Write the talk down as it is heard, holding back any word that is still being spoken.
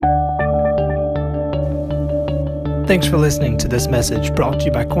Thanks for listening to this message brought to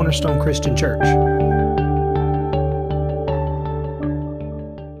you by Cornerstone Christian Church.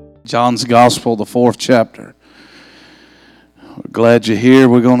 John's Gospel, the 4th chapter. We're glad you're here.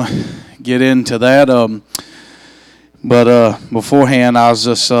 We're going to get into that. But beforehand, I was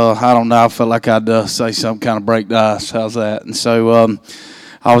just, I don't know, I felt like I'd say something, kind of break the ice. How's that? And so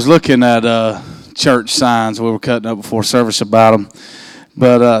I was looking at church signs. We were cutting up before service about them.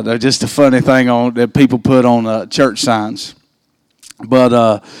 But they're just a funny thing that people put on church signs.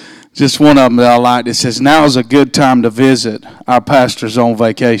 But just one of them that I liked, it says, "Now is a good time to visit. Our pastor's on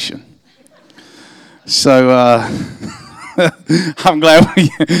vacation." So I'm glad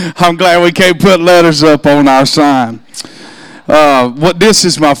we can't put letters up on our sign. This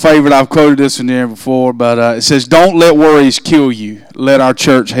is my favorite. I've quoted this one here before, but it says, "Don't let worries kill you. Let our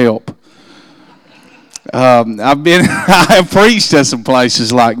church help." I have preached at some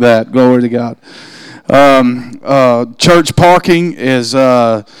places like that. Glory to God. Church parking is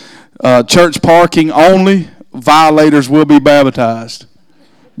church parking only. Violators will be baptized.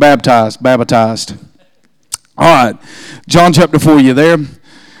 Baptized. All right, John chapter 4. You there?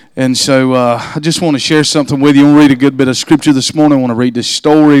 And so I just want to share something with you. I want to read a good bit of scripture this morning. I want to read this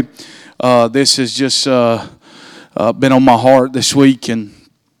story. This has just been on my heart this week, and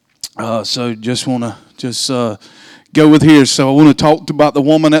so just want to go with here. So I want to talk about the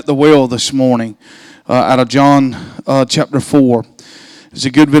woman at the well this morning out of John chapter 4. There's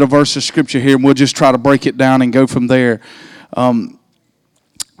a good bit of verse of scripture here, and we'll just try to break it down and go from there.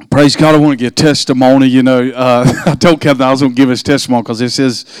 Praise God, I want to give testimony. You know, I told Kevin I was going to give his testimony because this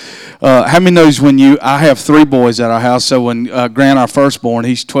is, how many knows I have 3 boys at our house. So when Grant, our firstborn,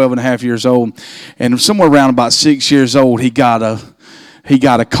 he's 12 and a half years old, and somewhere around about 6 years old, he got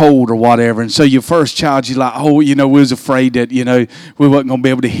a cold or whatever. And so your first child, you're like, we was afraid that, we wasn't going to be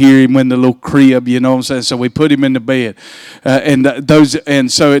able to hear him in the little crib, you know what I'm saying? So we put him in the bed.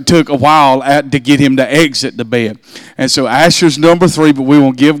 And so it took a while to get him to exit the bed. And so Asher's number 3, but we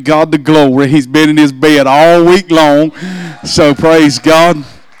want to give God the glory. He's been in his bed all week long. So praise God.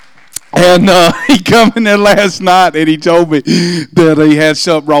 And he come in there last night, and he told me that he had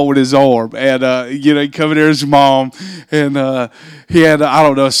something wrong with his arm. And, he come in there as his mom, and he had, I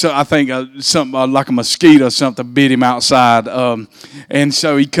don't know, I think something like a mosquito or something bit him outside. And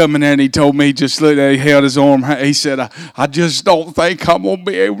so he come in there, and he told me, just looked at, he held his arm. He said, I just don't think I'm going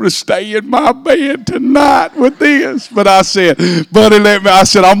to be able to stay in my bed tonight with this. But I said, buddy, I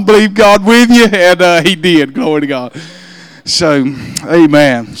said, I'm believe God with you. And he did, glory to God. So,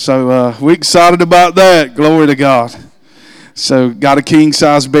 amen. So, we're excited about that. Glory to God. So, got a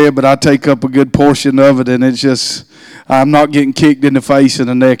king-size bed, but I take up a good portion of it, and it's just, I'm not getting kicked in the face and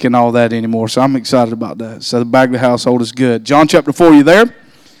the neck and all that anymore. So, I'm excited about that. So, the Bagley household is good. John chapter 4, you there?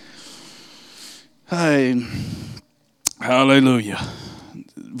 Hey, hallelujah.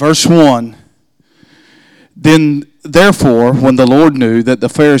 Verse 1. Then, therefore, when the Lord knew that the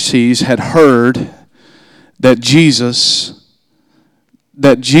Pharisees had heard that Jesus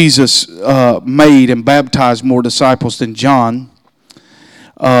made and baptized more disciples than John,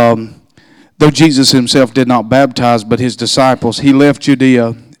 though Jesus himself did not baptize but his disciples, he left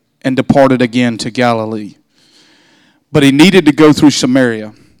Judea and departed again to Galilee. But he needed to go through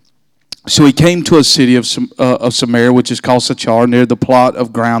Samaria. So he came to a city of Samaria, which is called Sychar, near the plot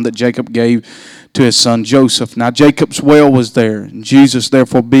of ground that Jacob gave to his son Joseph. Now Jacob's well was there, and Jesus,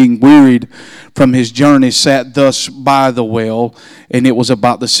 therefore, being wearied from his journey, sat thus by the well, and it was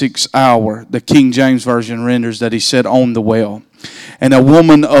about the 6th hour. The King James Version renders that he sat on the well. And a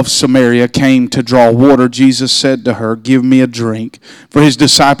woman of Samaria came to draw water. Jesus said to her, "Give me a drink," for his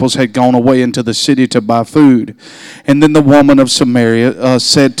disciples had gone away into the city to buy food. And then the woman of Samaria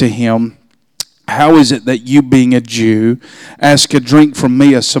said to him, "How is it that you, being a Jew, ask a drink from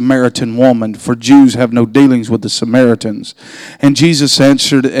me, a Samaritan woman? For Jews have no dealings with the Samaritans." And Jesus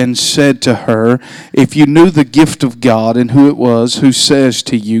answered and said to her, "If you knew the gift of God and who it was who says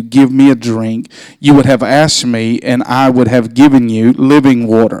to you, 'Give me a drink,' you would have asked me, and I would have given you living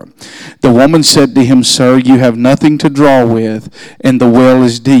water." The woman said to him, "Sir, you have nothing to draw with, and the well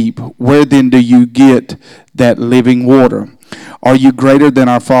is deep. Where then do you get that living water? Are you greater than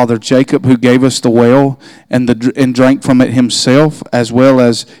our father Jacob, who gave us the well and drank from it himself, as well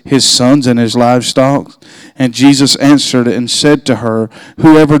as his sons and his livestock?" And Jesus answered and said to her,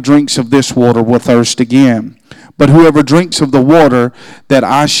 "Whoever drinks of this water will thirst again. But whoever drinks of the water that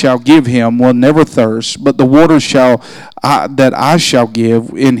I shall give him will never thirst, but the water that I shall give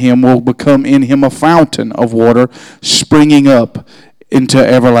in him will become in him a fountain of water springing up into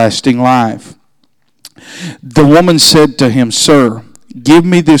everlasting life." The woman said to him, "Sir, Give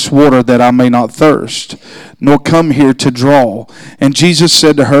me this water that I may not thirst, nor come here to draw. And Jesus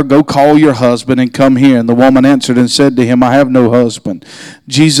said to her, Go call your husband and come here. And the woman answered and said to him, I have no husband.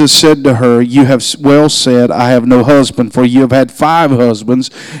 Jesus said to her, You have well said, I have no husband, for you have had 5 husbands,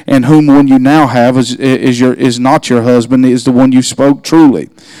 and whom one you now have is not your husband, is the one you spoke truly.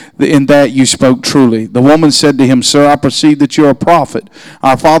 In that you spoke truly. The woman said to him, Sir, I perceive that you are a prophet.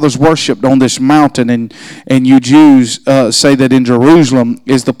 Our fathers worshipped on this mountain, and you Jews say that in Jerusalem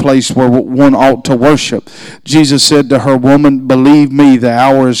is the place where one ought to worship. Jesus said to her, Woman, believe me, the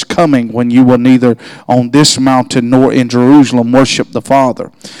hour is coming when you will neither on this mountain nor in Jerusalem worship the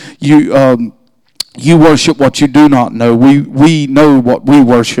Father. You worship what you do not know. We know what we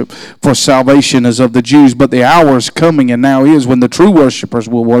worship, for salvation is of the Jews. But the hour is coming, and now is, when the true worshipers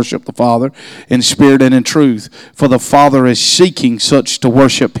will worship the Father in spirit and in truth. For the Father is seeking such to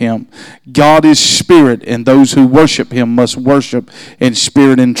worship him. God is spirit, and those who worship him must worship in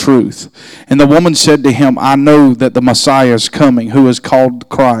spirit and truth. And the woman said to him, I know that the Messiah is coming, who is called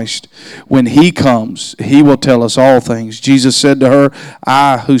Christ. When he comes, he will tell us all things. Jesus said to her,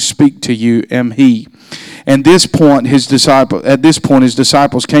 I who speak to you am he. And his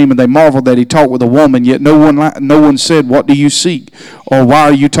disciples came, and they marveled that he talked with a woman. Yet no one said, What do you seek? Or why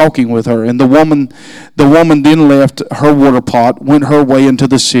are you talking with her? And the woman then left her water pot, went her way into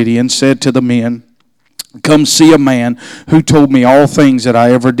the city, and said to the men, Come see a man who told me all things that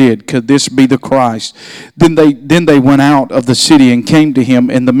I ever did. Could this be the Christ? Then they went out of the city and came to him.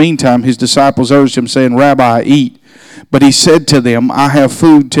 In the meantime, his disciples urged him, saying, Rabbi, eat. But he said to them, I have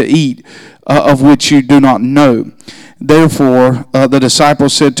food to eat of which you do not know. Therefore, the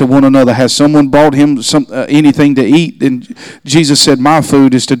disciples said to one another, Has someone brought him anything to eat? And Jesus said, My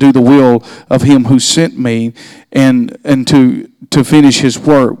food is to do the will of him who sent me, and to finish his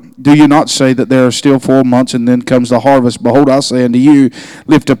work. Do you not say that there are still 4 months, and then comes the harvest? Behold, I say unto you,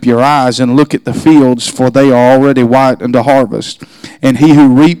 lift up your eyes and look at the fields, for they are already white unto harvest. And he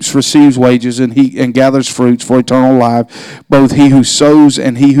who reaps receives wages, and gathers fruits for eternal life. Both he who sows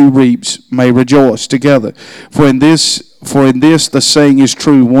and he who reaps may rejoice together. For in this the saying is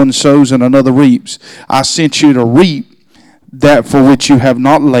true, one sows and another reaps. I sent you to reap that for which you have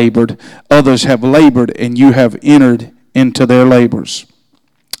not labored. Others have labored, and you have entered into their labors.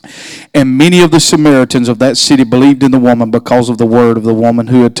 And many of the Samaritans of that city believed in the woman because of the word of the woman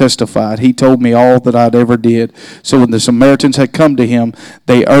who had testified, He told me all that I'd ever did. So when the Samaritans had come to him,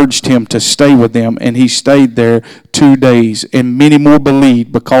 they urged him to stay with them, and he stayed there 2 days. And many more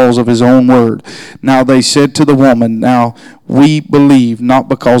believed because of his own word. Now they said to the woman, Now we believe not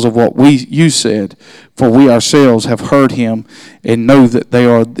because of what you said, for we ourselves have heard him and know that they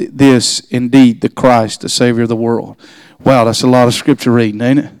are this indeed the Christ, the Savior of the world. Wow, that's a lot of scripture reading,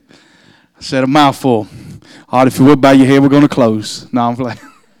 ain't it? I said a mouthful. All right, if you would bow your head, we're going to close. No, I'm playing.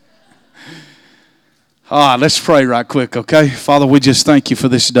 All right, let's pray right quick, okay? Father, we just thank you for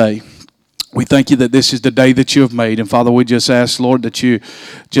this day. We thank you that this is the day that you have made. And Father, we just ask, Lord, that you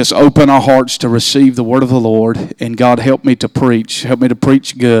just open our hearts to receive the word of the Lord. And God, help me to preach. Help me to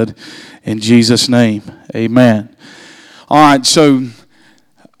preach good. In Jesus' name, amen. All right, so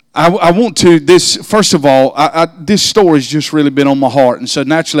I want to, first of all, this story's just really been on my heart. And so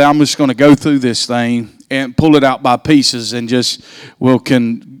naturally, I'm just going to go through this thing and pull it out by pieces and just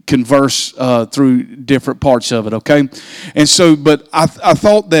converse through different parts of it, okay? And so, but I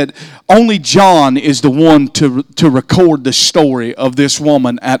thought that only John is the one to record the story of this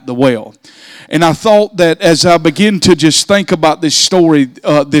woman at the well. And I thought that as I begin to just think about this story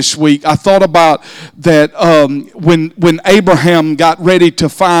this week, I thought about that when Abraham got ready to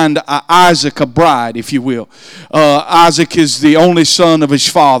find Isaac a bride, if you will. Isaac is the only son of his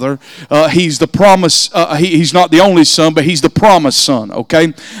father. He's the promise. He's not the only son, but he's the promised son.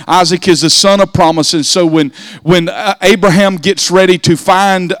 Okay, Isaac is the son of promise, and so when Abraham gets ready to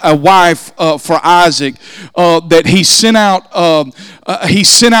find a wife for Isaac, that he sent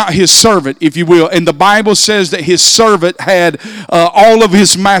out his servant, if you will, and the Bible says that his servant had all of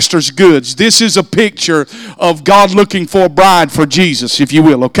his master's goods. This is a picture of God looking for a bride for Jesus, if you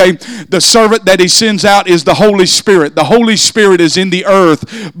will, okay? The servant that he sends out is the Holy Spirit. The Holy Spirit is in the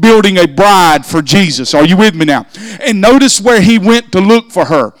earth building a bride for Jesus. Are you with me now? And notice where he went to look for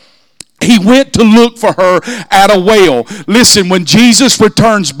her. He went to look for her at a well. Listen, when Jesus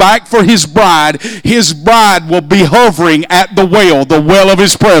returns back for his bride will be hovering at the well of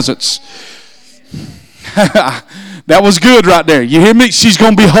his presence. That was good right there. You hear me? She's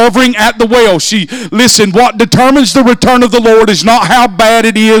going to be hovering at the well. Listen, what determines the return of the Lord is not how bad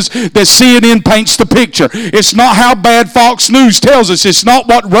it is that CNN paints the picture. It's not how bad Fox News tells us. It's not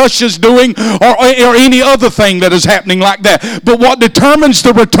what Russia's doing or any other thing that is happening like that. But what determines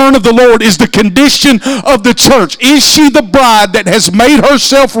the return of the Lord is the condition of the church. Is she the bride that has made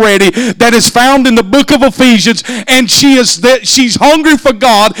herself ready, that is found in the book of Ephesians, and she's hungry for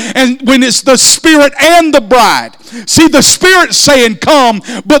God, and when it's the Spirit and the bride. See, the Spirit's saying, come,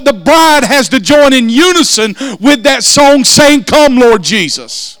 but the bride has to join in unison with that song saying, come, Lord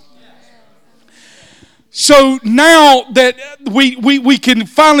Jesus. So now that we can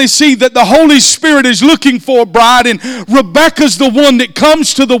finally see that the Holy Spirit is looking for a bride, and Rebecca's the one that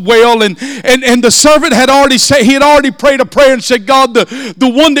comes to the well, and the servant had already said, he had already prayed a prayer and said, God,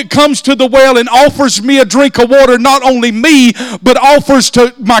 the one that comes to the well and offers me a drink of water, not only me, but offers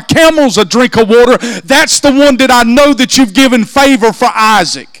to my camels a drink of water, that's the one that I know that you've given favor for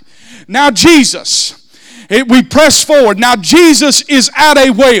Isaac. Now Jesus, we press forward. Now Jesus is at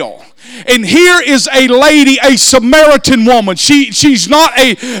a well. And here is a lady, a Samaritan woman.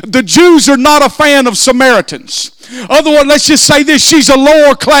 The Jews are not a fan of Samaritans. Otherwise, let's just say this, she's a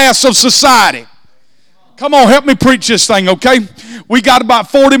lower class of society. Come on, help me preach this thing, okay? We got about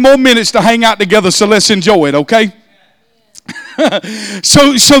 40 more minutes to hang out together, so let's enjoy it, okay?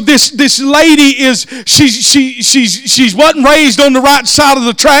 So this lady she's wasn't raised on the right side of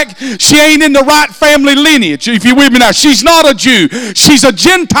the track. She ain't in the right family lineage. If you're with me now, she's not a Jew. She's a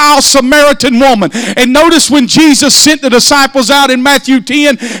Gentile Samaritan woman. And notice when Jesus sent the disciples out in Matthew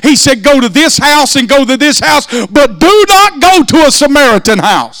 10, he said, go to this house and go to this house, but do not go to a Samaritan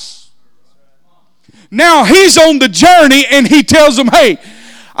house. Now he's on the journey and he tells them, hey,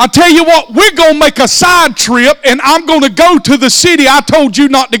 I'll tell you what, we're going to make a side trip and I'm going to go to the city I told you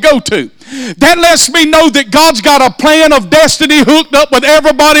not to go to. That lets me know that God's got a plan of destiny hooked up with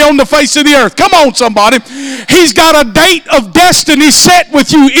everybody on the face of the earth. Come on, somebody. He's got a date of destiny set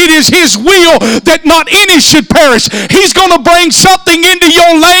with you. It is His will that not any should perish. He's going to bring something into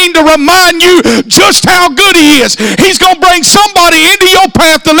your lane to remind you just how good He is. He's going to bring somebody into your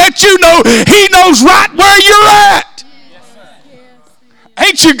path to let you know He knows right where you're at.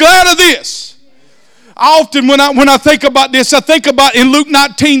 Ain't you glad of this? Often when I think about this, I think about in Luke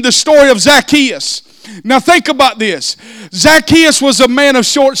 19 the story of Zacchaeus. Now think about this. Zacchaeus was a man of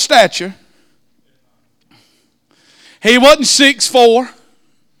short stature. He wasn't 6'4".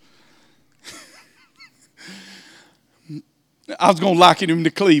 I was going to liken him to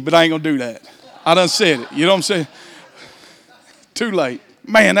Cleve, but I ain't going to do that. I done said it. You know what I'm saying? Too late.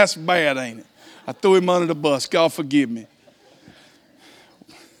 Man, that's bad, ain't it? I threw him under the bus. God forgive me.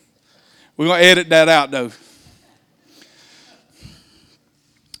 We're going to edit that out, though.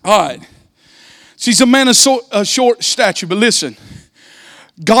 All right. She's a man of short stature, but listen.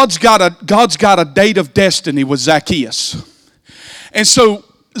 God's got a date of destiny with Zacchaeus. And so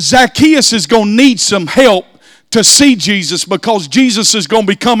Zacchaeus is going to need some help to see Jesus, because Jesus is going to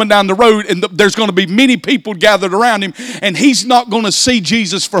be coming down the road and there's going to be many people gathered around him, and he's not going to see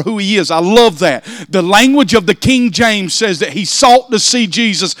Jesus for who he is. I love that. The language of the King James says that he sought to see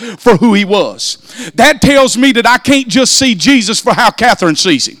Jesus for who he was. That tells me that I can't just see Jesus for how Catherine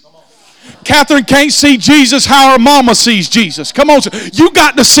sees him. Catherine can't see Jesus how her mama sees Jesus. Come on, you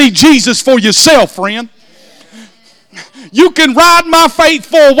got to see Jesus for yourself, friend. You can ride my faith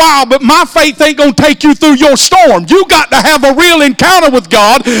for a while, but my faith ain't going to take you through your storm. You got to have a real encounter with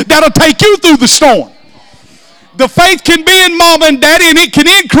God that'll take you through the storm. The faith can be in mama and daddy and it can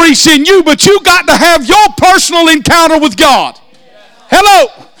increase in you, but you got to have your personal encounter with God. Hello.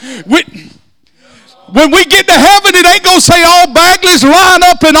 When we get to heaven, it ain't going to say all Bagleys line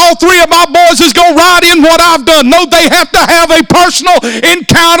up and all three of my boys is going to ride in what I've done. No, they have to have a personal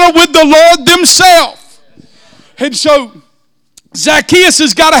encounter with the Lord themselves. And so Zacchaeus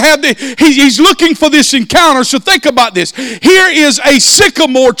has got to have he's looking for this encounter. So think about this. Here is a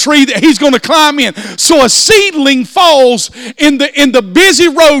sycamore tree that he's going to climb in. So a seedling falls in the busy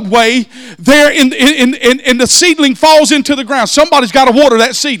roadway there, and the seedling falls into the ground. Somebody's got to water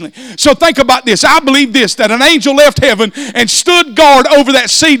that seedling. So think about this. I believe this, that an angel left heaven and stood guard over that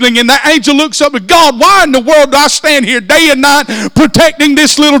seedling, and that angel looks up at God. Why in the world do I stand here day and night protecting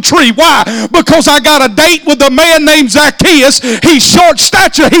this little tree? Why? Because I got a date with a man named Zacchaeus. He's short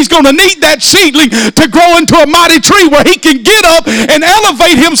stature. He's going to need that seedling to grow into a mighty tree where he can get up and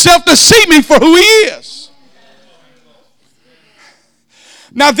elevate himself to see me for who he is.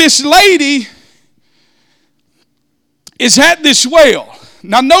 Now this lady is at this well.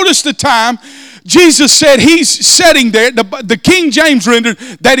 Now notice the time. Jesus said he's sitting there. The King James rendered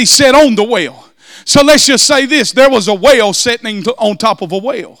that he sat on the well. So let's just say this. There was a well sitting on top of a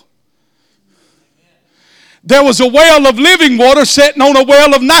well. There was a well of living water sitting on a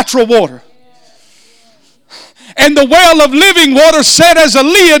well of natural water. And the well of living water set as a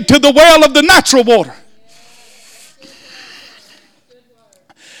lid to the well of the natural water.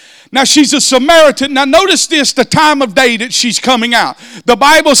 Now she's a Samaritan. Now notice this, the time of day that she's coming out. The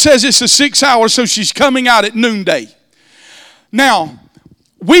Bible says it's a 6 hours, so she's coming out at noonday. Now,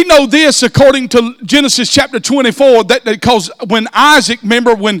 we know this according to Genesis chapter 24, that because when Isaac,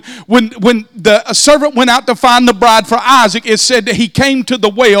 remember when the servant went out to find the bride for Isaac, it said that he came to the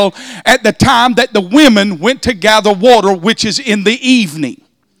well at the time that the women went to gather water, which is in the evening.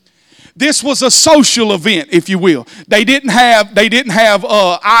 This was a social event, if you will. They didn't have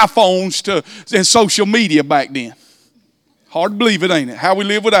iPhones and social media back then. Hard to believe it, ain't it? How we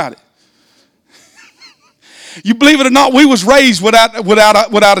live without it. You believe it or not, we was raised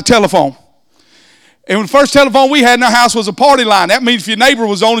without a telephone. And the first telephone we had in our house was a party line. That means if your neighbor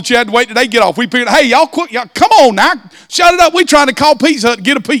was on it, you had to wait till they get off. We picked, hey, y'all quick, y'all, come on now, shut it up. We trying to call Pizza Hut to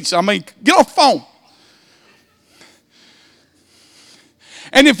get a pizza. I mean, get off the phone.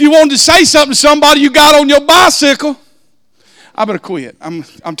 And if you wanted to say something to somebody you got on your bicycle, I better quit. I'm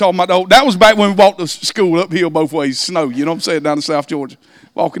talking about that was back when we walked to school uphill both ways, snow. You know what I'm saying, down in South Georgia,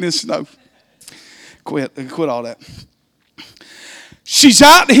 walking in snow. Quit all that. She's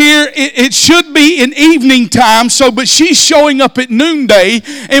out here. It should be in evening time, but she's showing up at noonday,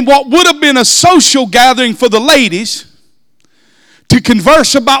 and what would have been a social gathering for the ladies to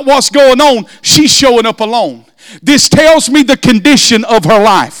converse about what's going on, she's showing up alone. This tells me the condition of her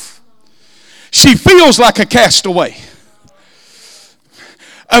life. She feels like a castaway.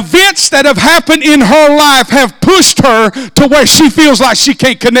 Events that have happened in her life have pushed her to where she feels like she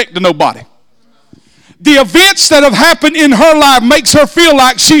can't connect to nobody. The events that have happened in her life makes her feel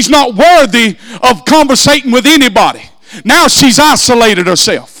like she's not worthy of conversating with anybody. Now she's isolated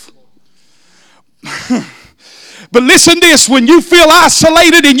herself. But listen to this, when you feel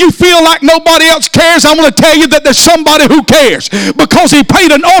isolated and you feel like nobody else cares, I'm going to tell you that there's somebody who cares, because he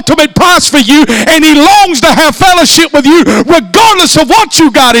paid an ultimate price for you and he longs to have fellowship with you regardless of what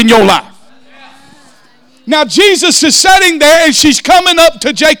you got in your life. Now Jesus is sitting there and she's coming up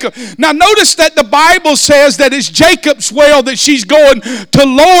to Jacob. Now notice that the Bible says that it's Jacob's well that she's going to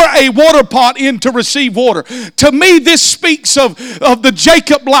lower a water pot in to receive water. To me, this speaks of the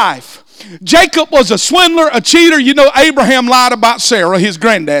Jacob life. Jacob was a swindler, a cheater. You know, Abraham lied about Sarah, his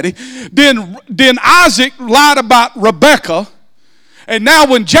granddaddy. Then Isaac lied about Rebekah. And now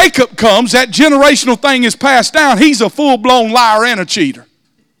when Jacob comes, that generational thing is passed down. He's a full-blown liar and a cheater.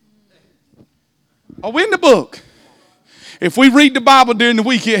 Are we in the book? If we read the Bible during the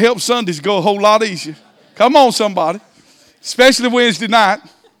week, it helps Sundays go a whole lot easier. Come on, somebody. Especially Wednesday night.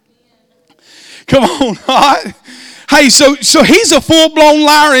 Come on, all right? Hey, so he's a full-blown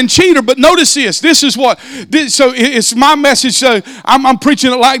liar and cheater, but notice this. So it's my message, so I'm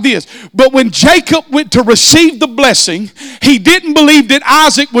preaching it like this. But when Jacob went to receive the blessing, he didn't believe that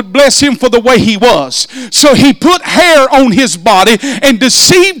Isaac would bless him for the way he was. So he put hair on his body and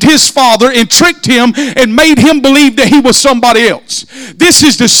deceived his father and tricked him and made him believe that he was somebody else. This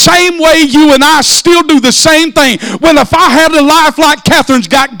is the same way you and I still do the same thing. Well, if I had a life like Catherine's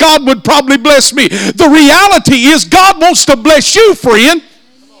got, God would probably bless me. The reality is God wants to bless you, friend.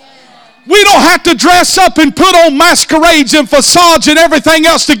 We don't have to dress up and put on masquerades and facades and everything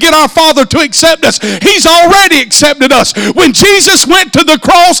else to get our Father to accept us. He's already accepted us. When Jesus went to the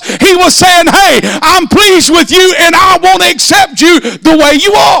cross, he was saying, hey, I'm pleased with you and I want to accept you the way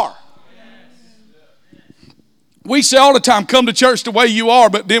you are. We say all the time, come to church the way you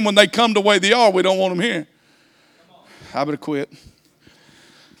are, but then when they come the way they are, we don't want them here. I better quit.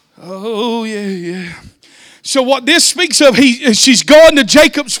 Oh, yeah. So what this speaks of, she's going to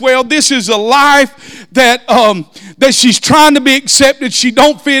Jacob's well. This is a life that she's trying to be accepted. She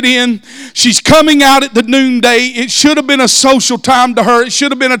don't fit in. She's coming out at the noonday. It should have been a social time to her. It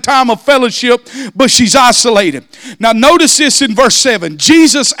should have been a time of fellowship, but she's isolated. Now notice this in verse 7.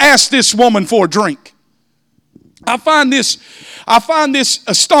 Jesus asked this woman for a drink. I find this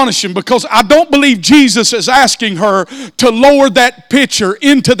astonishing, because I don't believe Jesus is asking her to lower that pitcher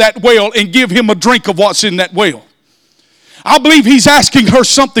into that well and give him a drink of what's in that well. I believe he's asking her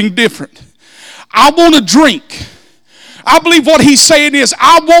something different. I want a drink. I believe what he's saying is,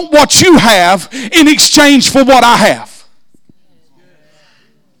 I want what you have in exchange for what I have.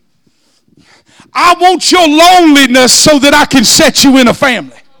 I want your loneliness so that I can set you in a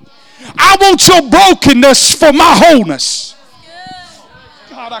family. I want your brokenness for my wholeness.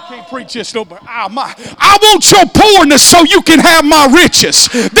 God, God, I can't preach this no more. I want your poorness so you can have my riches.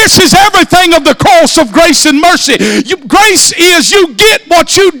 This is everything of the cross of grace and mercy. Grace is you get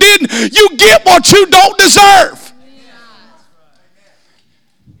what you didn't. You get what you don't deserve.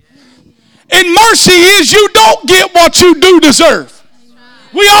 And mercy is you don't get what you do deserve.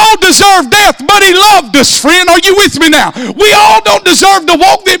 We all deserve death, but he loved us, friend. Are you with me now? We all don't deserve to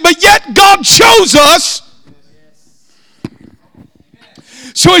walk there, but yet God chose us.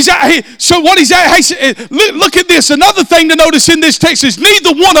 So what he's at, look at this. Another thing to notice in this text is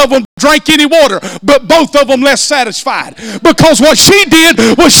neither one of them drank any water, but both of them left satisfied. Because what she did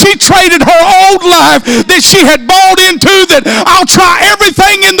was she traded her old life that she had bought into, that I'll try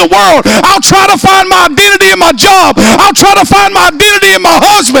everything in the world. I'll try to find my identity in my job. I'll try to find my identity in my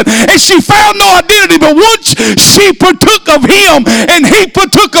husband. And she found no identity. But once she partook of him and he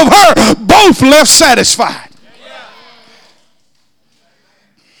partook of her, both left satisfied.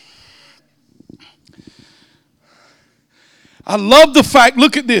 I love the fact,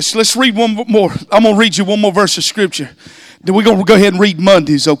 look at this. Let's read one more. I'm going to read you one more verse of Scripture. Then we're going to go ahead and read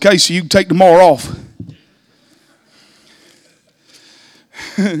Mondays, okay? So you can take tomorrow off.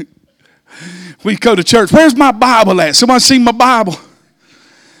 We go to church. Where's my Bible at? Somebody seen my Bible?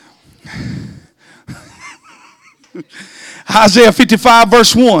 Isaiah 55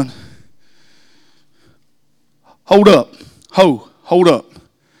 verse 1. Hold up. Hold up.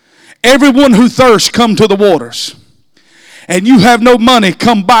 Everyone who thirsts, come to the waters. And you have no money,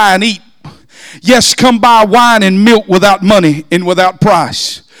 come buy and eat. Yes, come buy wine and milk without money and without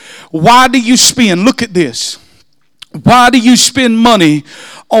price. Why do you spend, look at this. Why do you spend money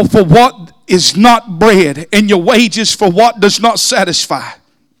for what is not bread, and your wages for what does not satisfy?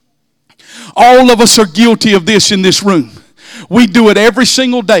 All of us are guilty of this in this room. We do it every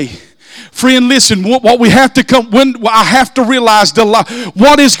single day. Friend, listen, what we have to come, when I have to realize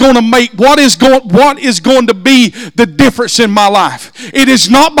what is going to be the difference in my life. It is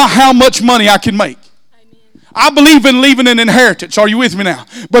not by how much money I can make. I believe in leaving an inheritance. Are you with me now?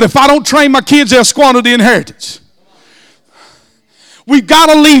 But if I don't train my kids, they'll squander the inheritance. We've got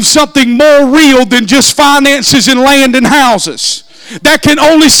to leave something more real than just finances and land and houses. That can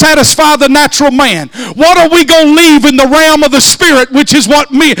only satisfy the natural man. What are we going to leave in the realm of the spirit, which is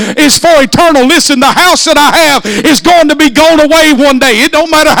what is for eternal? Listen, the house that I have is going to be gone away one day. It don't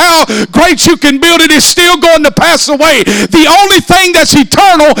matter how great you can build it, it's still going to pass away. The only thing that's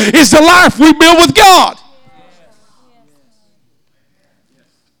eternal is the life we build with God.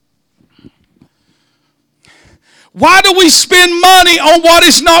 Why do we spend money on what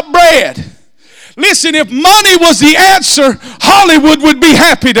is not bread? Listen, if money was the answer, Hollywood would be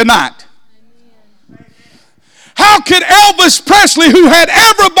happy tonight. How could Elvis Presley, who had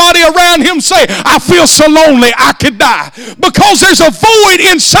everybody around him, say, I feel so lonely I could die? Because there's a void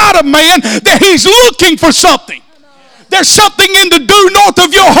inside of man that he's looking for something. There's something in the due north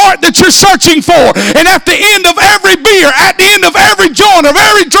of your heart that you're searching for. And at the end of every beer, at the end of every joint, of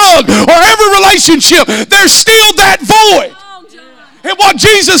every drug, or every relationship, there's still that void. And what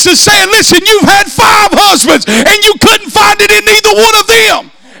Jesus is saying, listen, you've had 5 husbands and you couldn't find it in neither one of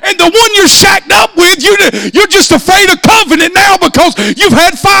them. And the one you're shacked up with, you're just afraid of covenant now because you've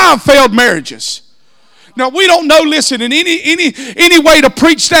had 5 failed marriages. Now, we don't know, listen, and any way to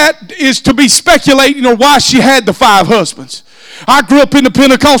preach that is to be speculating on why she had the 5 husbands. I grew up in the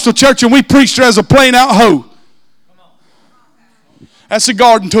Pentecostal church and we preached her as a plain out hoe. That's a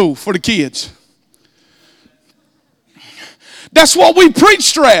garden tool for the kids. That's what we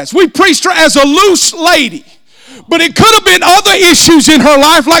preached her as. We preached her as a loose lady. But it could have been other issues in her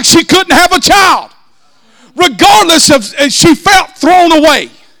life, like she couldn't have a child. Regardless of, she felt thrown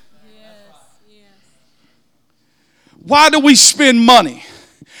away. Why do we spend money?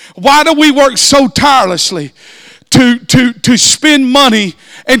 Why do we work so tirelessly to spend money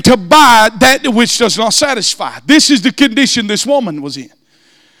and to buy that which does not satisfy? This is the condition this woman was in.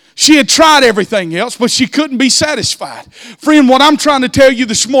 She had tried everything else, but she couldn't be satisfied. Friend, what I'm trying to tell you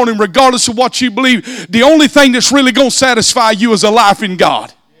this morning, regardless of what you believe, the only thing that's really going to satisfy you is a life in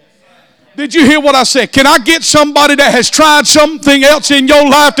God. Did you hear what I said? Can I get somebody that has tried something else in your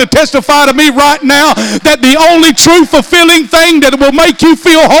life to testify to me right now that the only true fulfilling thing that will make you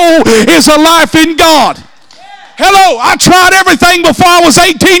feel whole is a life in God? Hello, I tried everything before I was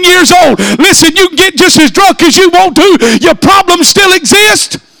 18 years old. Listen, you can get just as drunk as you want to. Your problems still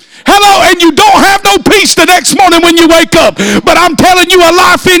exist. Hello, and you don't have no peace the next morning when you wake up. But I'm telling you, a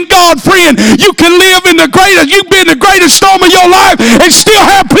life in God, friend, you can live in you can be in the greatest storm of your life and still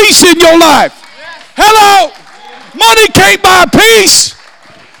have peace in your life. Hello, money can't buy peace.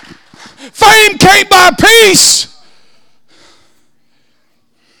 Fame can't buy peace.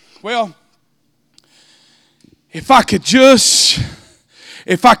 Well, if I could just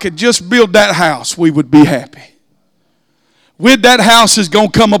build that house, we would be happy. With that house is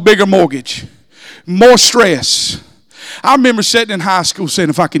going to come a bigger mortgage, more stress. I remember sitting in high school saying,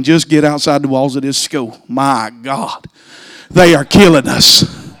 if I can just get outside the walls of this school, my God, they are killing us.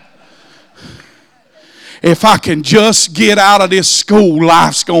 If I can just get out of this school,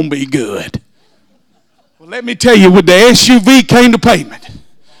 life's going to be good. Well, let me tell you, with the SUV came the payment.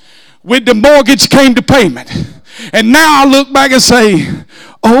 With the mortgage came the payment. And now I look back and say,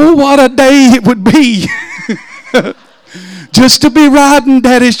 oh, what a day it would be just to be writing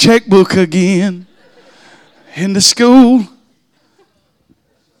Daddy's checkbook again in the school.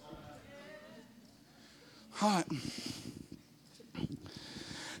 All right.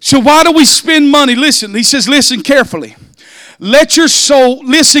 So why do we spend money? Listen, he says, listen carefully. Let your soul,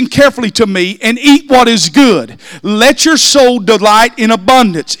 listen carefully to me and eat what is good. Let your soul delight in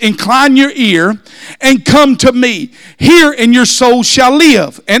abundance. Incline your ear and come to me. Hear and your soul shall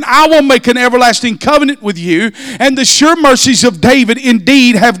live. And I will make an everlasting covenant with you. And the sure mercies of David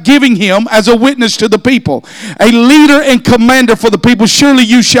indeed have given him as a witness to the people. A leader and commander for the people. Surely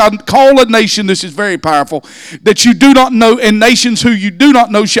you shall call a nation, this is very powerful, that you do not know, and nations who you do not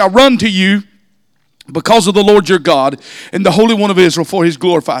know shall run to you, because of the Lord your God and the Holy One of Israel, for he's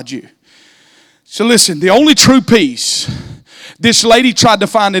glorified you. So listen, the only true peace, this lady tried to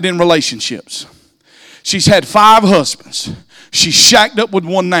find it in relationships. She's had 5 husbands. She's shacked up with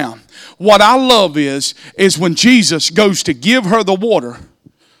one now. What I love is when Jesus goes to give her the water,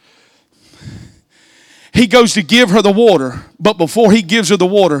 he goes to give her the water, but before he gives her the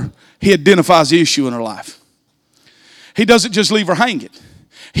water, he identifies the issue in her life. He doesn't just leave her hanging.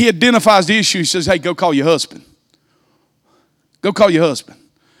 He identifies the issue. He says, hey, go call your husband. Go call your husband.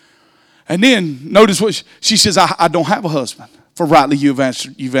 And then notice what she says, I don't have a husband. For rightly you've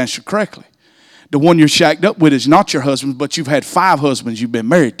answered correctly. The one you're shacked up with is not your husband, but you've had 5 husbands you've been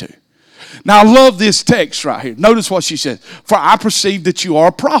married to. Now I love this text right here. Notice what she says. For I perceive that you are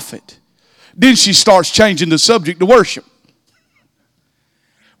a prophet. Then she starts changing the subject to worship.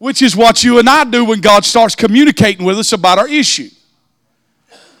 Which is what you and I do when God starts communicating with us about our issue.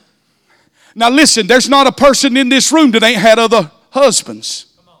 Now listen, there's not a person in this room that ain't had other husbands.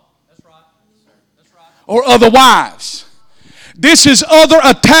 That's right. Or other wives. This is other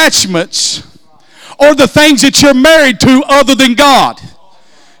attachments or the things that you're married to other than God.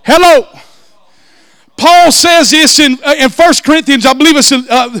 Hello. Paul says this in 1 Corinthians, I believe it's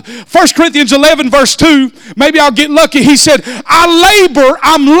 1 Corinthians 11 verse 2. Maybe I'll get lucky. He said, I'm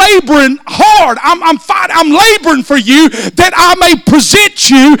laboring hard. I'm laboring for you that I may present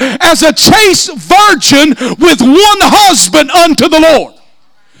you as a chaste virgin with one husband unto the Lord.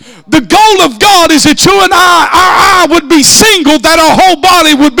 The goal of God is that you and our eye would be single, that our whole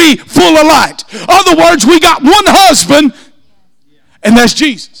body would be full of light. In other words, we got one husband, and that's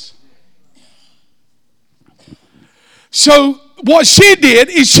Jesus. So what she did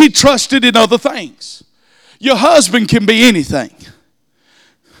is she trusted in other things. Your husband can be anything.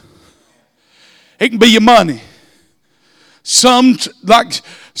 It can be your money. Some, like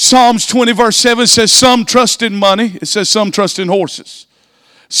Psalms 20 verse 7 says, some trust in money. It says some trust in horses.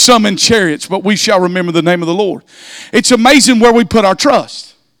 Some in chariots, but we shall remember the name of the Lord. It's amazing where we put our trust.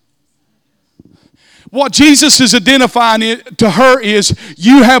 What Jesus is identifying to her is,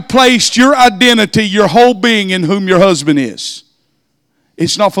 you have placed your identity, your whole being in whom your husband is.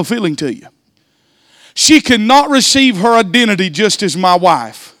 It's not fulfilling to you. She cannot receive her identity just as my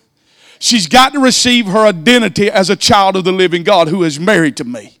wife. She's got to receive her identity as a child of the living God who is married to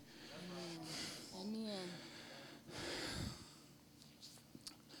me. Amen.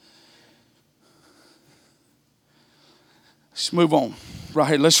 Let's move on. Right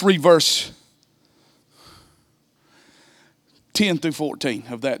here. Let's read verse 10 through 14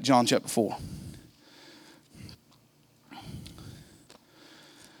 of that John chapter 4.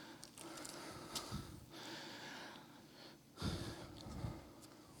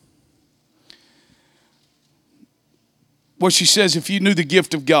 Well, she says, if you knew the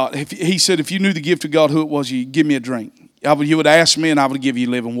gift of God, he said, if you knew the gift of God, who it was, you'd give me a drink. You would ask me and I would give you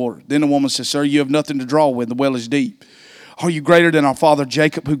living water. Then the woman says, sir, you have nothing to draw with. The well is deep. Are you greater than our father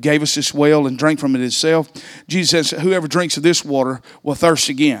Jacob, who gave us this well and drank from it himself? Jesus says, whoever drinks of this water will thirst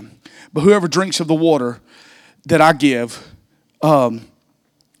again. But whoever drinks of the water that I give,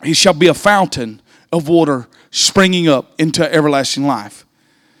 he shall be a fountain of water springing up into everlasting life.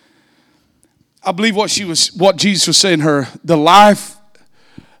 I believe what Jesus was saying to her, the life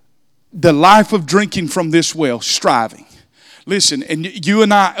of drinking from this well, striving. Listen, and you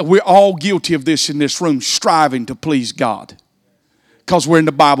and I, we're all guilty of this in this room, striving to please God. Because we're in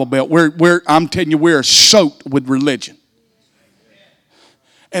the Bible Belt. I'm telling you, we're soaked with religion.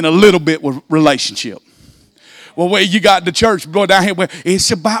 And a little bit with relationship. Well, where you got the church, boy, down here, where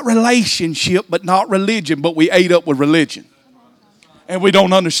it's about relationship, but not religion. But we ate up with religion. And we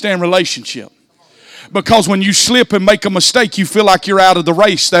don't understand relationship. Because when you slip and make a mistake, you feel like you're out of the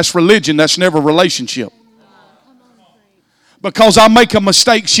race. That's religion. That's never relationship. Because I make a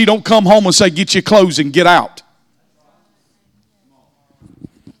mistake, she don't come home and say, get your clothes and get out.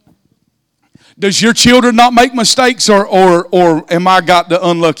 Does your children not make mistakes, or am I got the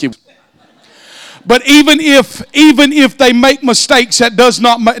unlucky? But even if they make mistakes,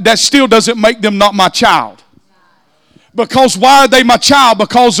 that still doesn't make them not my child. Because why are they my child?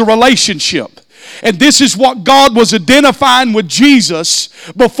 Because of relationship. And this is what God was identifying with Jesus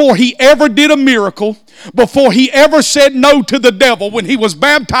before he ever did a miracle, before he ever said no to the devil. When he was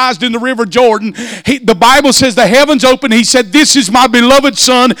baptized in the river Jordan, the Bible says the heavens opened. He said, this is my beloved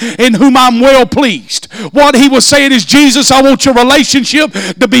son in whom I'm well pleased. What he was saying is, Jesus, I want your relationship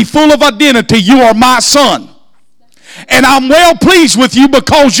to be full of identity. You are my son. And I'm well pleased with you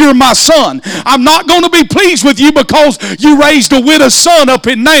because you're my son. I'm not going to be pleased with you because you raised a widow's son up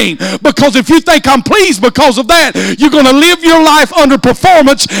in Nain. Because if you think I'm pleased because of that, you're going to live your life under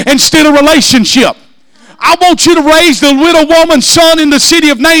performance instead of relationship. I want you to raise the widow woman's son in the city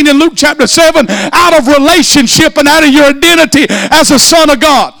of Nain in Luke chapter 7 out of relationship and out of your identity as a son of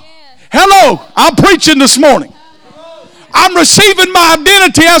God. Hello, I'm preaching this morning. I'm receiving my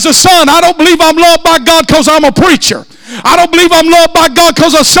identity as a son. I don't believe I'm loved by God because I'm a preacher. I don't believe I'm loved by God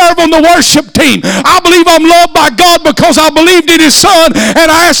because I serve on the worship team. I believe I'm loved by God because I believed in his son and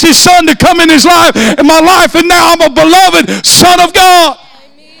I asked his son to come in my life, and now I'm a beloved son of God.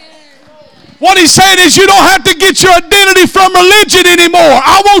 What he's saying is, you don't have to get your identity from religion anymore.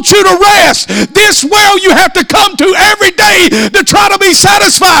 I want you to rest. This well you have to come to every day to try to be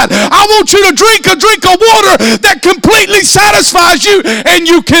satisfied. I want you to drink a drink of water that completely satisfies you and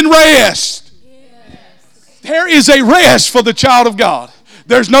you can rest. Yes. There is a rest for the child of God.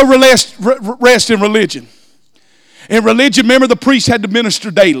 There's no rest in religion. In religion, remember, the priest had to minister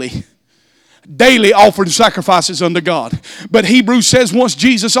daily offering sacrifices unto God. But Hebrews says once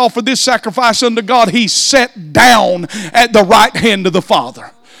Jesus offered this sacrifice unto God, he sat down at the right hand of the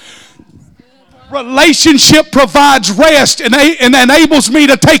Father. Relationship provides rest and enables me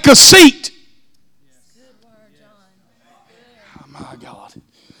to take a seat. Oh my God.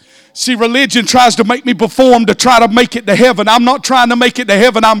 See, religion tries to make me perform to try to make it to heaven. I'm not trying to make it to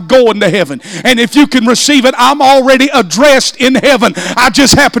heaven. I'm going to heaven. And if you can receive it, I'm already addressed in heaven. I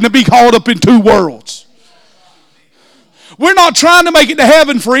just happen to be caught up in two worlds. We're not trying to make it to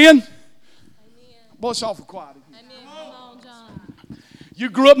heaven, friend. Boy, it's awful quiet. You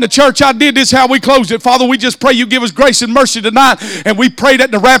grew up in the church. I did this how we closed it. Father, we just pray you give us grace and mercy tonight. And we pray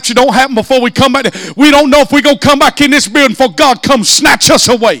that the rapture don't happen before we come back. We don't know if we're going to come back in this building before God comes snatch us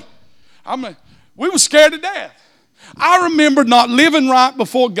away. We were scared to death. I remember not living right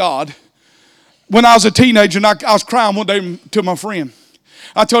before God when I was a teenager, and I was crying one day to my friend.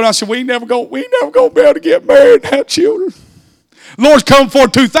 I told him, I said, we ain't never going to be able to get married and have children. Lord's come for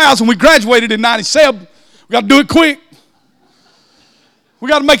 2000. We graduated in 97. We got to do it quick. We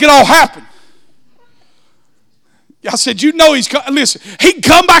got to make it all happen. I said, you know listen, he can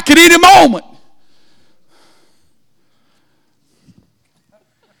come back at any moment.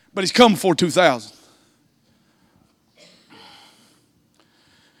 But he's coming for 2000.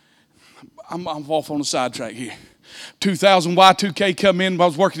 I'm off on the sidetrack here. 2000 Y2K come in. I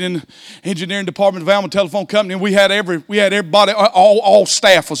was working in the engineering department of Alma Telephone Company, and we had everybody, all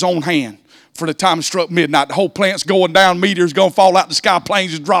staff was on hand for the time it struck midnight. The whole plant's going down, meteors going to fall out the sky,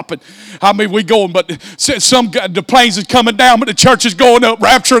 planes is dropping. I mean, we going, but the planes is coming down, but the church is going up,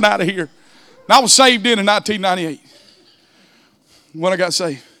 rapturing out of here. And I was saved in 1998 when I got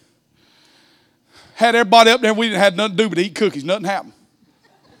saved. Had everybody up there. We didn't have nothing to do but eat cookies. Nothing happened.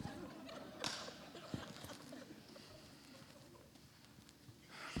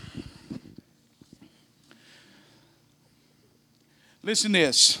 Listen to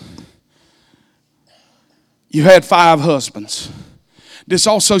this. You had 5 husbands. This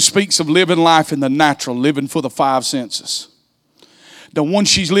also speaks of living life in the natural, living for the 5 senses. The one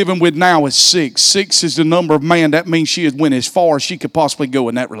she's living with now is 6. 6 is the number of man. That means she has went as far as she could possibly go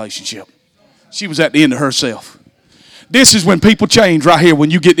in that relationship. She was at the end of herself. This is when people change right here,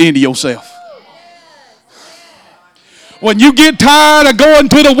 when you get the end of yourself. When you get tired of going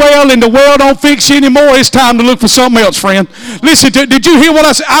to the well and the well don't fix you anymore, it's time to look for something else, friend. Listen, did you hear what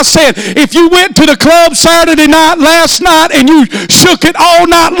I said? I said, if you went to the club Saturday night, last night, and you shook it all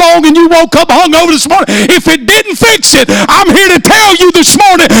night long and you woke up hungover this morning, if it didn't fix it, I'm here to tell you this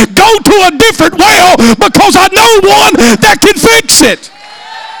morning, go to a different well because I know one that can fix it.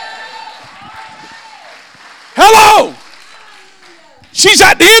 Hello. She's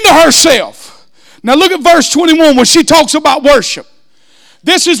at the end of herself. Now look at verse 21 where she talks about worship.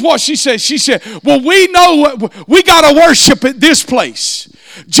 This is what she says. She said, well, we know we got to worship at this place.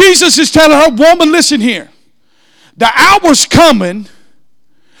 Jesus is telling her, woman, listen here. The hour's coming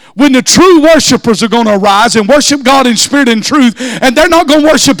when the true worshipers are going to arise and worship God in spirit and truth. And they're not going to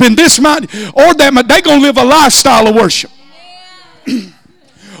worship in this mountain or that mountain. They're going to live a lifestyle of worship.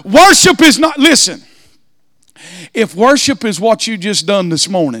 Worship is not, listen. If worship is what you just done this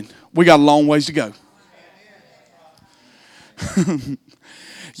morning, we got a long ways to go.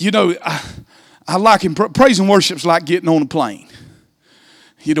 You know, I like him. Praise and worship's like getting on a plane.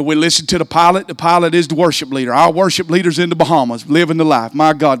 You know, we listen to the pilot. The pilot is the worship leader. Our worship leader's in the Bahamas, living the life.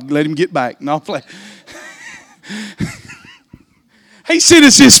 My God, let him get back. No, play. He sent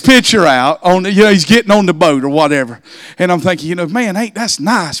us this picture out on, he's getting on the boat or whatever. And I'm thinking, man, hey, that's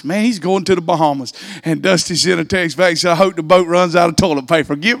nice, man. He's going to the Bahamas. And Dusty sent a text back and said, I hope the boat runs out of toilet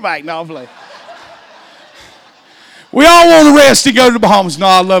paper. Get back. No, play. We all want to rest and go to the Bahamas. No,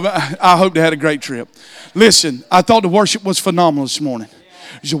 I love it. I hope they had a great trip. Listen, I thought the worship was phenomenal this morning.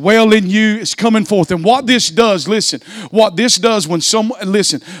 There's a well in you. It's coming forth. And what this does, listen, what this does when someone,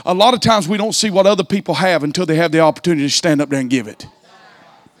 listen, a lot of times we don't see what other people have until they have the opportunity to stand up there and give it.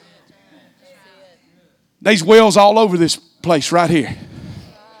 There's wells all over this place right here.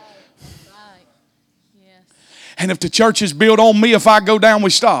 And if the church is built on me, if I go down, we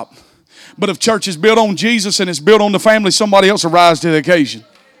stop. But if church is built on Jesus and it's built on the family, somebody else will rise to the occasion.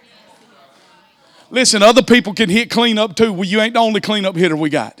 Listen, other people can hit cleanup too. Well, you ain't the only cleanup hitter we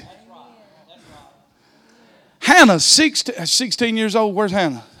got. Hannah, 16 years old. Where's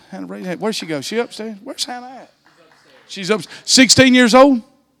Hannah? Where'd she go? She upstairs? Where's Hannah at? She's up 16 years old?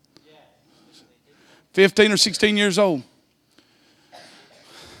 15 or 16 years old.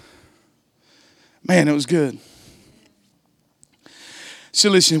 Man, it was good. So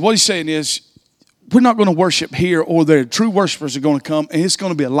listen, what he's saying is, we're not going to worship here or there. True worshipers are going to come, and it's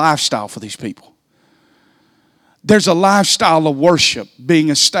going to be a lifestyle for these people. There's a lifestyle of worship being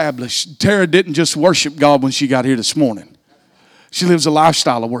established. Tara didn't just worship God when she got here this morning. She lives a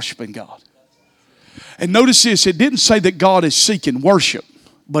lifestyle of worshiping God. And notice this, it didn't say that God is seeking worship,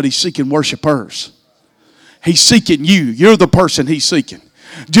 but he's seeking worshipers. He's seeking you. You're the person he's seeking.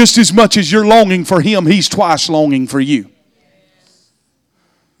 Just as much as you're longing for him, he's twice longing for you.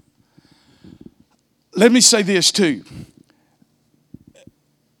 Let me say this too.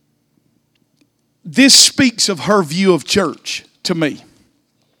 This speaks of her view of church to me.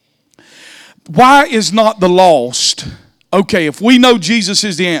 Why is not the lost? Okay, if we know Jesus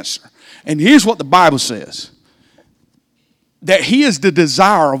is the answer, and here's what the Bible says, that he is the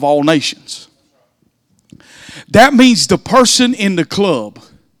desire of all nations. That means the person in the club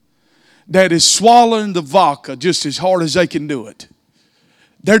that is swallowing the vodka just as hard as they can do it,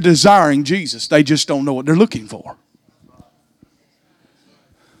 they're desiring Jesus. They just don't know what they're looking for.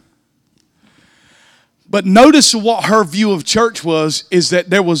 But notice what her view of church was, is that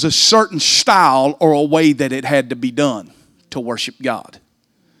there was a certain style or a way that it had to be done to worship God.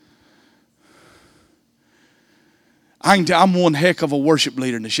 I'm one heck of a worship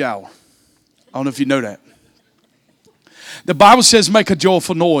leader in the shower. I don't know if you know that. The Bible says make a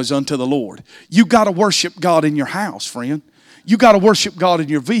joyful noise unto the Lord. You got to worship God in your house, friend. You got to worship God in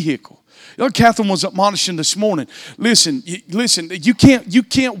your vehicle. You know, Catherine was admonishing this morning. Listen, you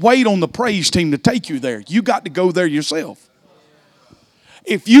can't wait on the praise team to take you there. You got to go there yourself.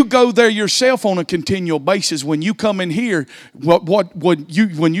 If you go there yourself on a continual basis, when you come in here,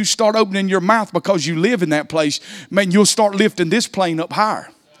 when you start opening your mouth because you live in that place, man, you'll start lifting this plane up higher.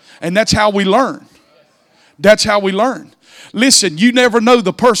 And that's how we learn. That's how we learn. Listen, you never know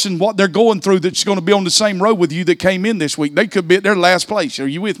the person, what they're going through that's going to be on the same row with you that came in this week. They could be at their last place. Are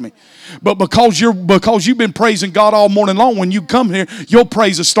you with me? But because you've been praising God all morning long, when you come here, your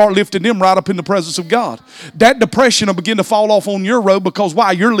praise will start lifting them right up in the presence of God. That depression will begin to fall off on your row because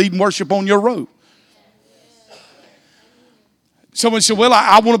why? You're leading worship on your row. Someone said, well,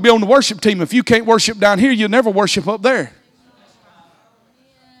 I want to be on the worship team. If you can't worship down here, you'll never worship up there.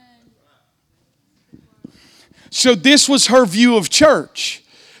 So this was her view of church.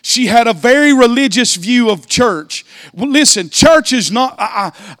 She had a very religious view of church. Well, listen, church is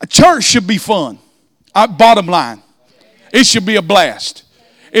not, church should be fun. Bottom line. It should be a blast.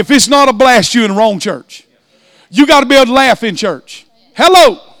 If it's not a blast, you're in the wrong church. You got to be able to laugh in church.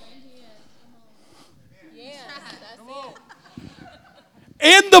 Hello.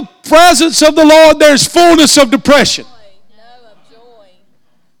 In the presence of the Lord, there's fullness of depression.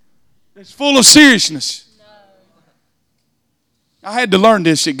 It's full of seriousness. I had to learn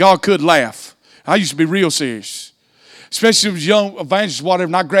this, that God could laugh. I used to be real serious. Especially as young evangelist, whatever,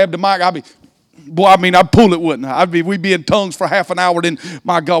 and I grabbed the mic, I'd pull it, wouldn't I? We'd be in tongues for half an hour, then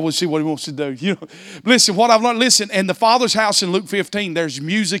my God would see what he wants to do. You know, listen, what I've learned, in the Father's house in Luke 15, there's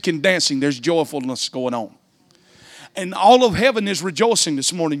music and dancing, there's joyfulness going on. And all of heaven is rejoicing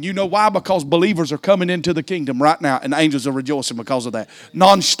this morning. You know why? Because believers are coming into the kingdom right now, and angels are rejoicing because of that.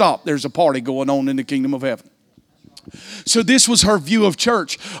 Non-stop, there's a party going on in the kingdom of heaven. So this was her view of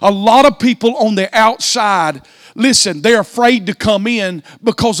church. A lot of people on the outside, listen, they're afraid to come in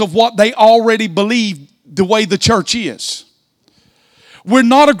because of what they already believe the way the church is. We're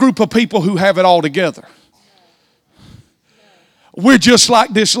not a group of people who have it all together. We're just like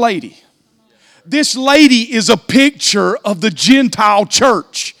this lady. This lady is a picture of the Gentile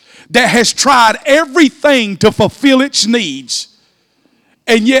church that has tried everything to fulfill its needs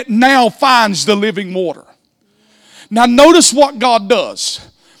and yet now finds the living water. Now notice what God does.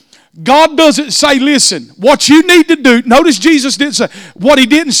 God doesn't say, listen, what you need to do. Notice Jesus didn't say, what he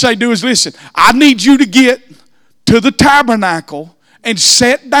didn't say do is listen, I need you to get to the tabernacle and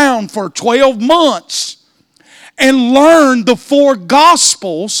sit down for 12 months and learn the 4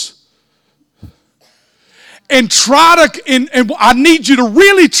 Gospels and and I need you to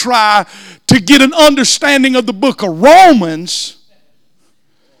really try to get an understanding of the book of Romans.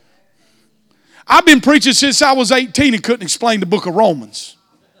 I've been preaching since I was 18 and couldn't explain the book of Romans.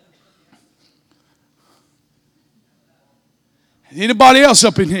 Anybody else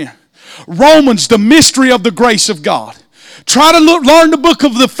up in here? Romans, the mystery of the grace of God. Try to learn the book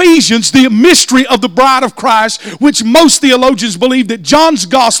of Ephesians, the mystery of the bride of Christ, which most theologians believe that John's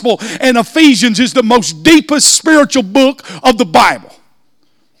gospel and Ephesians is the most deepest spiritual book of the Bible.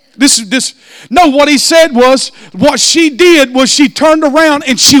 What he said was, what she did was she turned around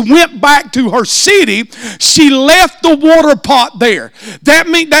and she went back to her city. She left the water pot there.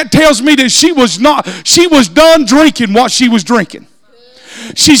 That tells me that she was done drinking what she was drinking.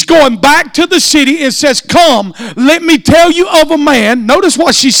 She's going back to the city and says, come, let me tell you of a man, notice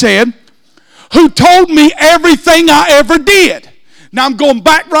what she said, who told me everything I ever did. Now I'm going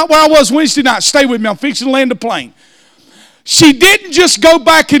back right where I was Wednesday night. Stay with me, I'm fixing to land the plane. She didn't just go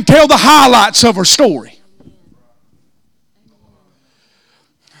back and tell the highlights of her story.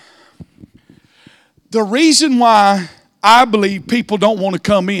 The reason why I believe people don't want to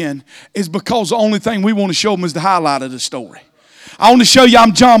come in is because the only thing we want to show them is the highlight of the story. I want to show you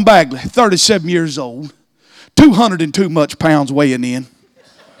I'm John Bagley, 37 years old, 202 much pounds weighing in.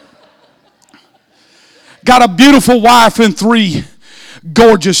 Got a beautiful wife and 3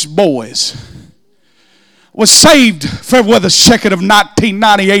 gorgeous boys. Was saved February the 2nd of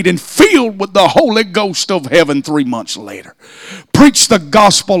 1998 and filled with the Holy Ghost of heaven 3 months later. Preached the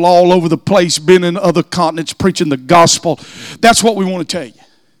gospel all over the place, been in other continents preaching the gospel. That's what we want to tell you.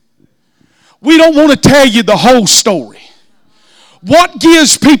 We don't want to tell you the whole story. What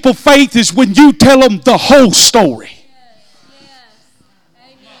gives people faith is when you tell them the whole story.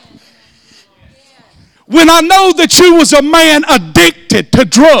 When I know that you was a man addicted to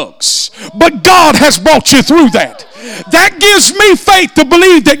drugs, but God has brought you through that. That gives me faith to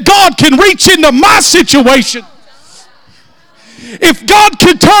believe that God can reach into my situation. If God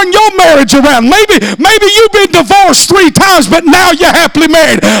can turn your marriage around, maybe you've been divorced 3 times, but now you're happily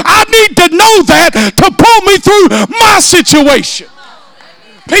married. I need to know that to pull me through my situation.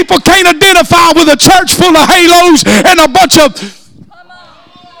 People can't identify with a church full of halos and a bunch of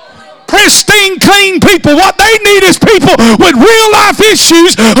pristine, clean people. What they need is people with real life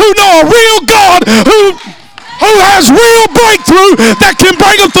issues who know a real God who has real breakthrough that can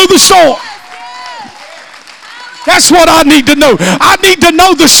bring them through the storm. That's what I need to know. I need to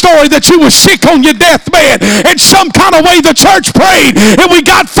know the story that you were sick on your deathbed and some kind of way the church prayed and we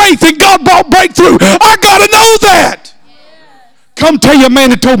got faith and God brought breakthrough. I got to know that. Come tell you a man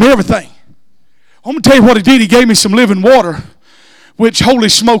that told me everything. I'm going to tell you what he did. He gave me some living water, which holy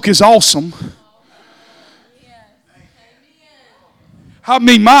smoke is awesome.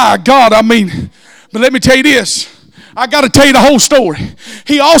 My God, but let me tell you this. I got to tell you the whole story.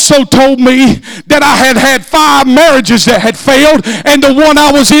 He also told me that I had 5 marriages that had failed, and the one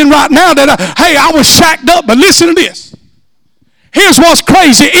I was in right now I was shacked up. But listen to this. Here's what's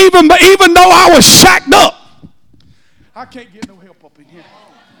crazy. Even though I was shacked up, I can't get no help up in here.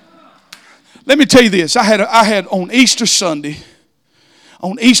 Let me tell you this. I had on Easter Sunday,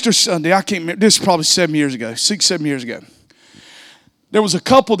 I can't remember, this is probably 7 years ago, 6, 7 years ago. There was a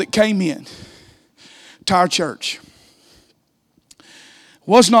couple that came in to our church.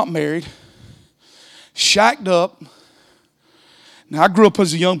 Was not married, shacked up. Now, I grew up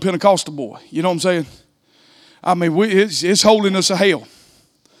as a young Pentecostal boy. You know what I'm saying? I mean, it's holiness of hell.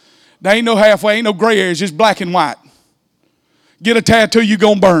 There ain't no halfway, ain't no gray areas, just black and white. Get a tattoo, you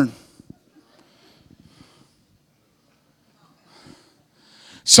gonna burn.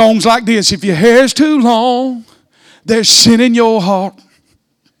 Songs like this: if your hair's too long, there's sin in your heart.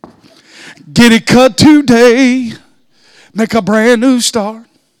 Get it cut today, make a brand new start.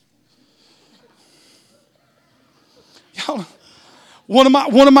 Y'all, one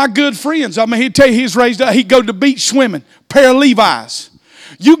of my good friends, I mean, he'd tell you he's raised up, he'd go to the beach swimming, pair of Levi's.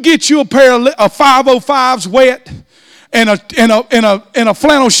 You get you a pair of 505s wet and a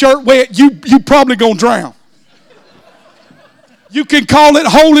flannel shirt wet, you probably gonna drown. You can call it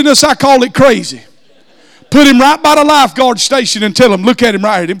holiness, I call it crazy. Put him right by the lifeguard station and tell him, look at him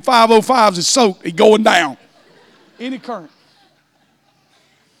right here. Them 505s is soaked, he's going down. Any current.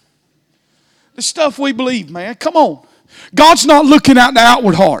 The stuff we believe, man, come on. God's not looking at the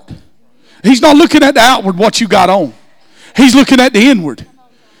outward heart. He's not looking at the outward what you got on. He's looking at the inward.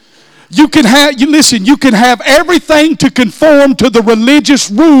 You can have everything to conform to the religious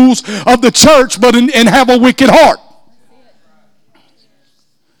rules of the church, but and have a wicked heart.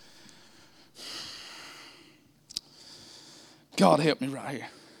 God help me right here.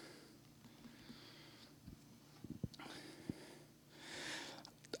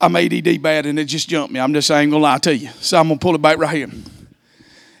 I'm ADD bad and it just jumped me. I ain't gonna lie to you. So I'm gonna pull it back right here.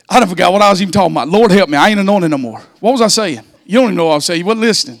 I done forgot what I was even talking about. Lord help me, I ain't anointed no more. What was I saying? You don't even know what I was saying. You wasn't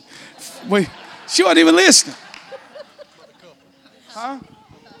listening. She wasn't even listening. Huh?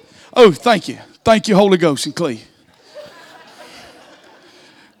 Oh, thank you. Thank you, Holy Ghost and Clee.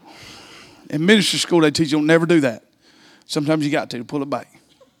 In ministry school, they teach you don't never do that. Sometimes you got to pull it back.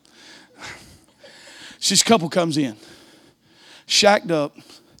 This couple comes in, shacked up.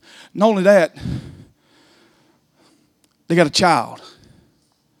 Not only that, they got a child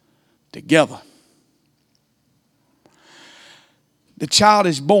together. The child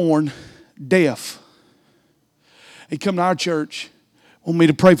is born deaf. He come to our church, want me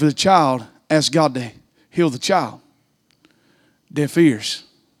to pray for the child, ask God to heal the child. Deaf ears.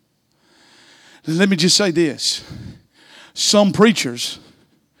 Let me just say this. Some preachers,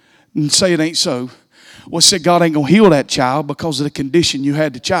 and say it ain't so, will say God ain't going to heal that child because of the condition you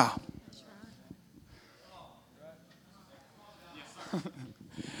had the child.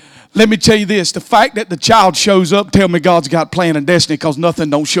 Let me tell you this. The fact that the child shows up tell me God's got plan and destiny, because nothing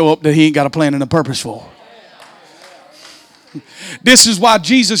don't show up that he ain't got a plan and a purpose for. This is why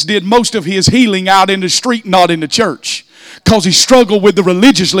Jesus did most of his healing out in the street, not in the church. Because he struggled with the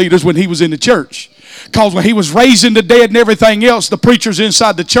religious leaders when he was in the church. Because when he was raising the dead and everything else, the preachers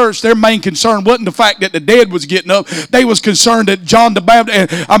inside the church, their main concern wasn't the fact that the dead was getting up. They was concerned that John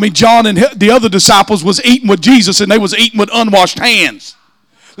and the other disciples was eating with Jesus, and they was eating with unwashed hands.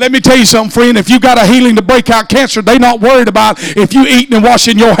 Let me tell you something, friend. If you got a healing to break out cancer, they not worried about if you eating and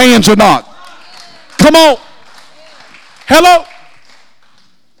washing your hands or not. Come on. Hello.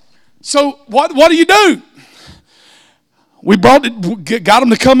 So what do you do? We got them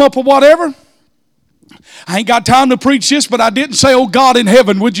to come up or whatever. I ain't got time to preach this, but I didn't say, oh God in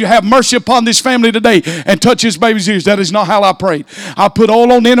heaven, would you have mercy upon this family today and touch this baby's ears. That is not how I prayed. I put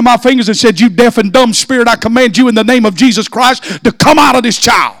oil on the end of my fingers and said, you deaf and dumb spirit, I command you in the name of Jesus Christ to come out of this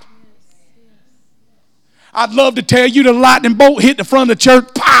child. I'd love to tell you the lightning bolt hit the front of the church.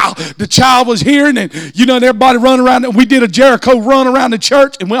 Pow! The child was hearing, and everybody running around. We did a Jericho run around the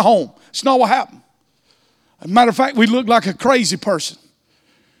church and went home. It's not what happened. As a matter of fact, we looked like a crazy person.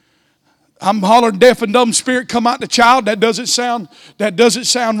 I'm hollering deaf and dumb spirit, come out the child. That doesn't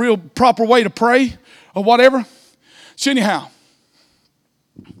sound real proper way to pray or whatever. So anyhow,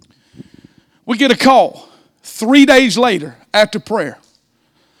 we get a call 3 days later after prayer.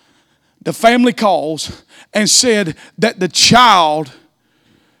 The family calls and said that the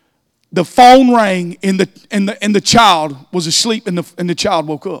phone rang and the child was asleep and the child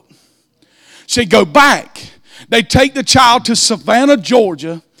woke up. So go back. They take the child to Savannah,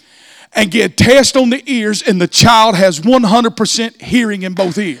 Georgia, and get a test on the ears, and the child has 100% hearing in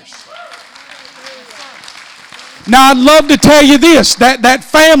both ears. Now, I'd love to tell you this, that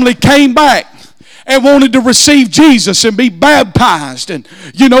family came back and wanted to receive Jesus and be baptized and,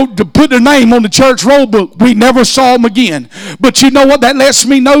 to put their name on the church roll book. We never saw them again. But you know what? That lets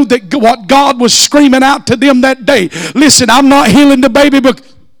me know that what God was screaming out to them that day. Listen, I'm not healing the baby, but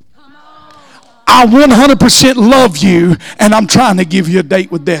I 100% love you, and I'm trying to give you a date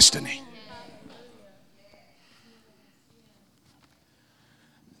with destiny.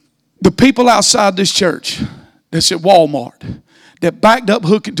 The people outside this church that's at Walmart that backed up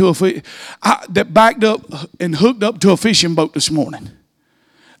and hooked up to a fishing boat this morning,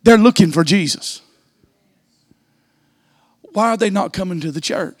 they're looking for Jesus. Why are they not coming to the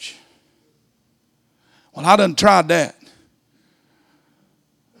church? Well, I done tried that.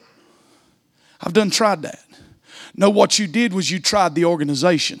 I've done tried that. No, what you did was you tried the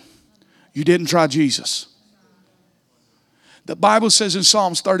organization. You didn't try Jesus. The Bible says in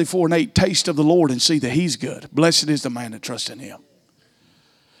Psalms 34:8, taste of the Lord and see that He's good. Blessed is the man that trusts in Him.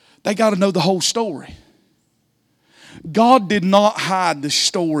 They got to know the whole story. God did not hide the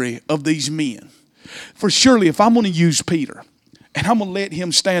story of these men. For surely if I'm going to use Peter and I'm going to let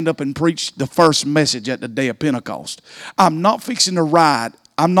him stand up and preach the first message at the day of Pentecost, I'm not fixing to write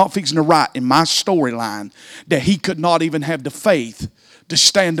in my storyline that he could not even have the faith to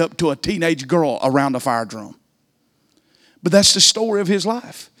stand up to a teenage girl around a fire drum. But that's the story of his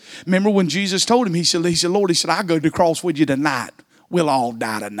life. Remember when Jesus told him, he said, Lord, I'll go to the cross with you tonight. We'll all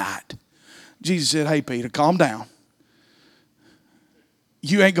die tonight. Jesus said, hey, Peter, calm down.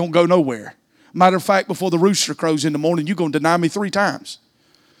 You ain't going to go nowhere. Matter of fact, before the rooster crows in the morning, you're going to deny me 3 times.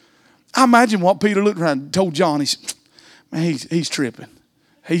 I imagine what Peter looked around and told John. He said, man, he's tripping.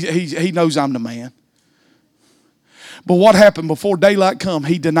 He knows I'm the man. But what happened before daylight come?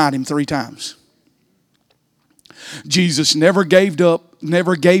 He denied him 3 times. Jesus never gave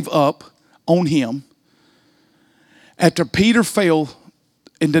up on him. After Peter fell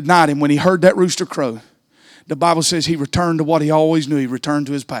and denied him, when he heard that rooster crow, the Bible says he returned to what he always knew. He returned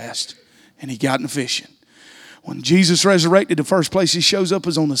to his past, and he got in fishing. When Jesus resurrected, the first place he shows up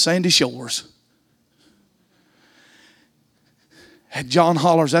is on the sandy shores. And John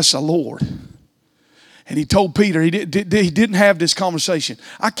hollers, that's the Lord. And he told Peter, he didn't have this conversation.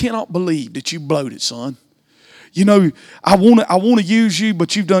 I cannot believe that you blowed it, son. You know, I want to use you,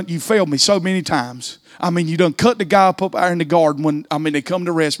 but you failed me so many times. I mean, you done cut the guy up there in the garden when, they come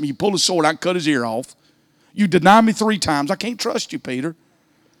to arrest me. You pull a sword out and cut his ear off. You deny me 3 times. I can't trust you, Peter.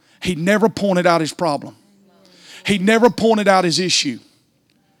 He never pointed out his problem. He never pointed out his issue.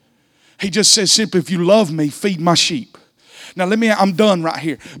 He just says simply, if you love me, feed my sheep. Now I'm done right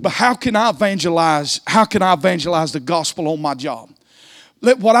here. But how can I evangelize the gospel on my job?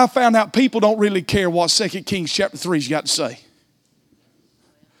 What I found out, people don't really care what 2 Kings chapter 3's got to say.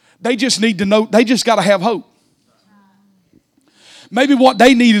 They just need to know, they just got to have hope. Maybe what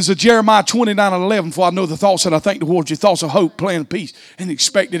they need is a Jeremiah 29:11, for I know the thoughts that I think towards you, thoughts of hope, plan of peace, and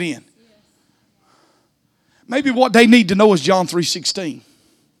expect it in. Maybe what they need to know is John 3:16.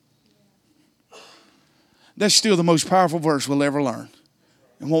 That's still the most powerful verse we'll ever learn,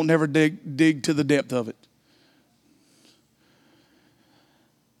 and won't never dig to the depth of it.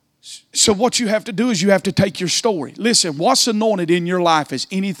 So what you have to do is you have to take your story. Listen, what's anointed in your life is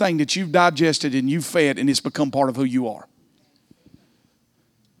anything that you've digested and you've fed and it's become part of who you are.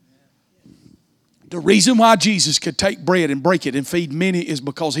 The reason why Jesus could take bread and break it and feed many is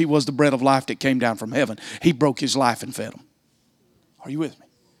because He was the bread of life that came down from heaven. He broke His life and fed them. Are you with me?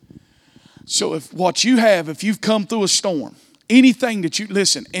 So if you've come through a storm, anything that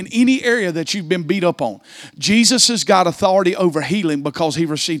in any area that you've been beat up on, Jesus has got authority over healing because He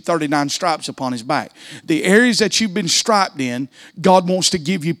received 39 stripes upon His back. The areas that you've been striped in, God wants to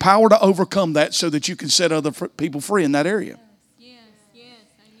give you power to overcome that so that you can set other people free in that area.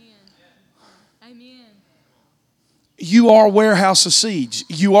 You are a warehouse of seeds.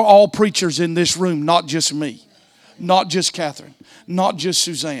 You are all preachers in this room, not just me, not just Catherine, not just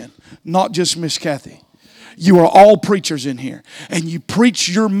Suzanne, not just Miss Kathy. You are all preachers in here. And you preach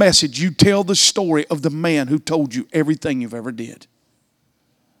your message. You tell the story of the man who told you everything you've ever did.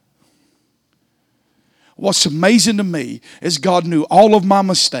 What's amazing to me is God knew all of my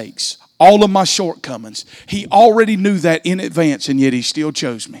mistakes, all of my shortcomings. He already knew that in advance, and yet He still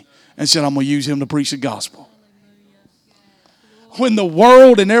chose me and said, I'm going to use him to preach the gospel. When the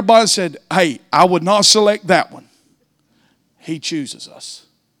world and everybody said, hey, I would not select that one, He chooses us.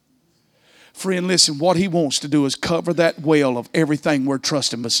 Friend, listen, what He wants to do is cover that well of everything we're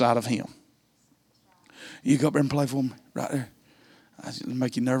trusting beside of Him. You go up there and play for me right there. It'll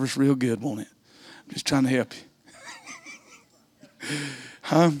make you nervous real good, won't it? I'm just trying to help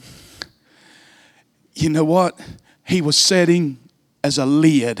you. You know what? He was setting as a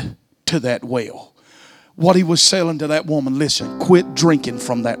lid to that well. What He was selling to that woman, listen, quit drinking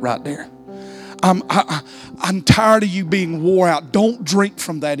from that right there. I'm tired of you being wore out. Don't drink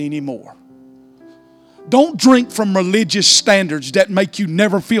from that anymore. Don't drink from religious standards that make you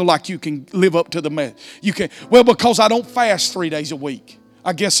never feel like you can live up to the message. You can, well, because I don't fast 3 days a week,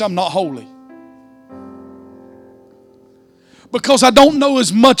 I guess I'm not holy. Because I don't know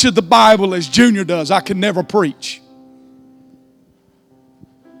as much of the Bible as Junior does, I can never preach.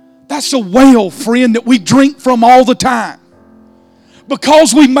 That's a well, friend, that we drink from all the time.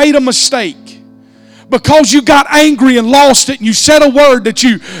 Because we made a mistake. Because you got angry and lost it and you said a word that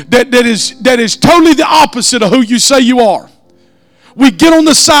is totally the opposite of who you say you are. We get on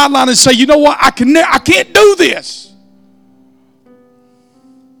the sideline and say, you know what, I can't do this.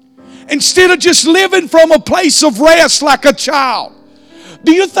 Instead of just living from a place of rest like a child.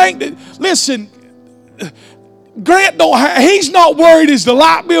 Do you think that, listen, Grant he's not worried, is the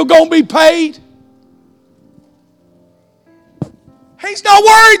light bill going to be paid? He's not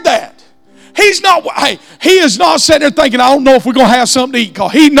worried that. He is not sitting there thinking, I don't know if we're going to have something to eat,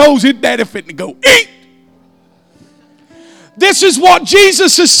 because he knows his daddy fitting to go eat. This is what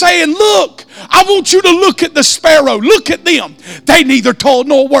Jesus is saying. Look, I want you to look at the sparrow. Look at them. They neither toil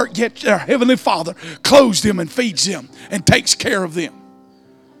nor work, yet their heavenly Father clothes them and feeds them and takes care of them.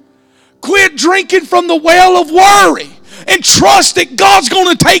 Quit drinking from the well of worry and trust that God's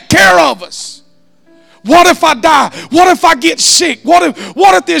going to take care of us. What if I die? What if I get sick? What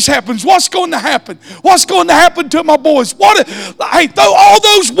if this happens? What's going to happen? What's going to happen to my boys? Throw all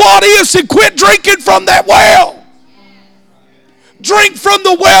those what ifs and quit drinking from that well. Drink from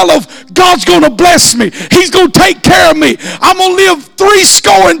the well of God's going to bless me. He's going to take care of me. I'm going to live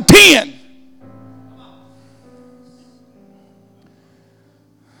 70.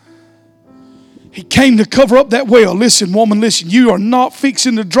 He came to cover up that well. Listen, woman, listen. You are not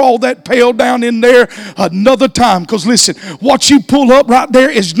fixing to draw that pail down in there another time. Because listen, what you pull up right there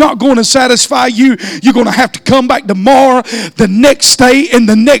is not going to satisfy you. You're going to have to come back tomorrow, the next day, and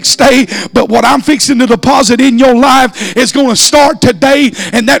the next day. But what I'm fixing to deposit in your life is going to start today.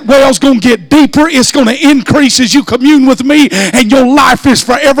 And that well's going to get deeper. It's going to increase as you commune with me. And your life is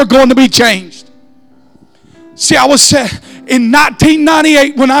forever going to be changed. See, I was in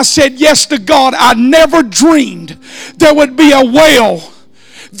 1998 when I said yes to God, I never dreamed there would be a well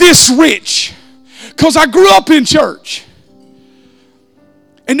this rich, because I grew up in church.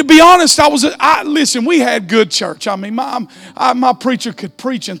 And to be honest, listen, we had good church. I mean, my preacher could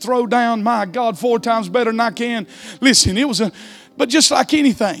preach and throw down, my God, 4 times better than I can. Listen, but just like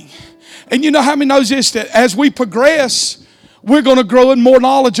anything. And you know how many knows this, that as we progress, we're going to grow in more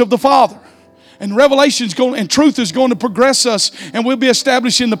knowledge of the Father. And revelation is going, and truth is going to progress us, and we'll be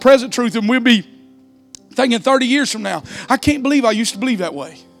established in the present truth, and we'll be thinking 30 years from now, I can't believe I used to believe that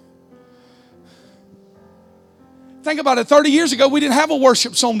way. Think about it. 30 years ago, we didn't have a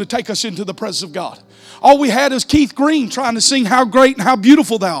worship song to take us into the presence of God. All we had is Keith Green trying to sing how great and how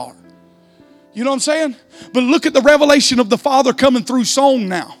beautiful thou art. You know what I'm saying? But look at the revelation of the Father coming through song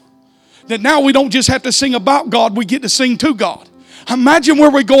now. That now we don't just have to sing about God, we get to sing to God. Imagine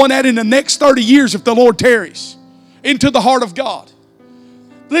where we're going at in the next 30 years if the Lord tarries. Into the heart of God.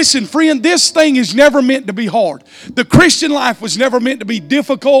 Listen, friend, this thing is never meant to be hard. The Christian life was never meant to be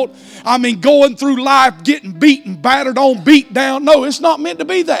difficult. I mean, going through life, getting beaten, battered on, beat down. No, it's not meant to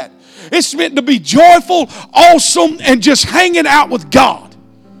be that. It's meant to be joyful, awesome, and just hanging out with God.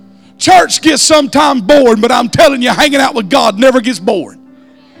 Church gets sometimes boring, but I'm telling you, hanging out with God never gets boring.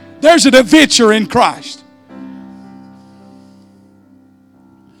 There's an adventure in Christ.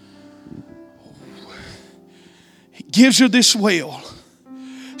 Gives her this well.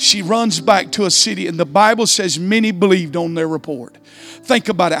 She runs back to a city, and the Bible says many believed on their report. Think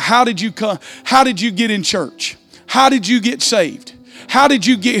about it. How did you come? How did you get in church? How did you get saved? How did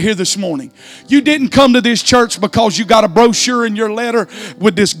you get here this morning? You didn't come to this church because you got a brochure in your letter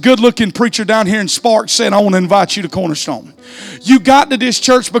with this good-looking preacher down here in Sparks saying, I want to invite you to Cornerstone. You got to this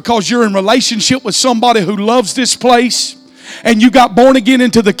church because you're in relationship with somebody who loves this place. And you got born again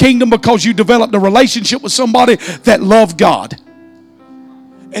into the kingdom because you developed a relationship with somebody that loved God.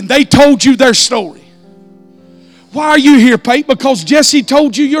 And they told you their story. Why are you here, Pate? Because Jesse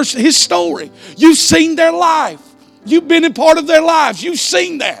told you his story. You've seen their life. You've been a part of their lives. You've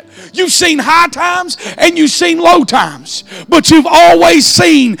seen that. You've seen high times and you've seen low times. But you've always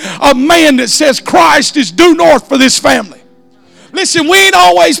seen a man that says Christ is due north for this family. Listen, we ain't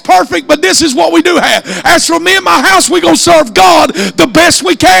always perfect, but this is what we do have. As for me and my house, we're going to serve God the best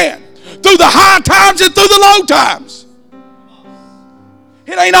we can. Through the high times and through the low times.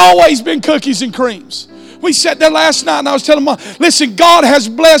 It ain't always been cookies and creams. We sat there last night and I was telling Mom, listen, God has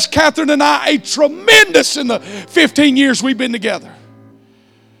blessed Catherine and I a tremendous in the 15 years we've been together.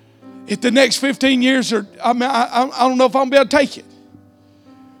 If the next 15 years I don't know if I'm going to be able to take it.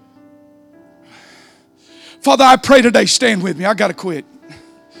 Father, I pray today, stand with me. I got to quit.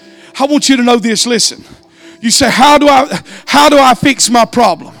 I want you to know this. Listen. You say, how do I fix my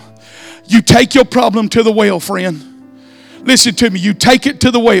problem? You take your problem to the well, friend. Listen to me. You take it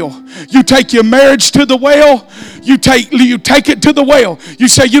to the well. You take your marriage to the well. You take it to the well. You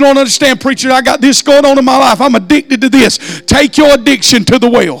say, you don't understand, preacher. I got this going on in my life. I'm addicted to this. Take your addiction to the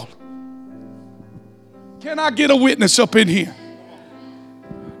well. Can I get a witness up in here?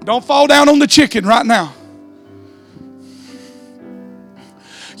 Don't fall down on the chicken right now.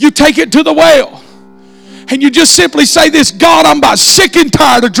 You take it to the well. And you just simply say this, God, I'm about sick and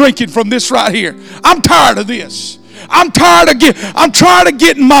tired of drinking from this right here. I'm tired of this. I'm tired of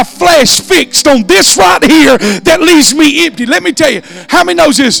getting my flesh fixed on this right here that leaves me empty. Let me tell you, how many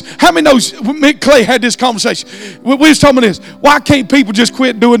knows this? How many knows, me and Clay had this conversation. We was talking about this. Why can't people just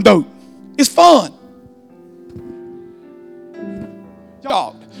quit doing dope? It's fun.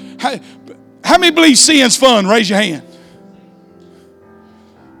 Y'all, how many believe sin's fun? Raise your hand.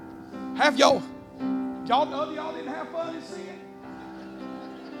 Have y'all? Y'all didn't have fun in sin?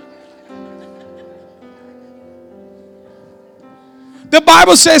 The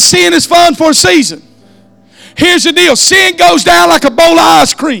Bible says sin is fun for a season. Here's the deal. Sin goes down like a bowl of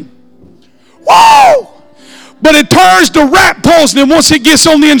ice cream. Whoa! But it turns to rat poisoning once it gets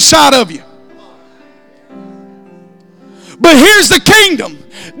on the inside of you. But here's the kingdom.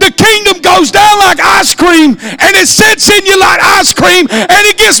 The kingdom goes down like ice cream, and it sits in you like ice cream, and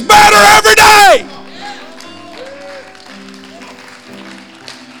it gets better every day.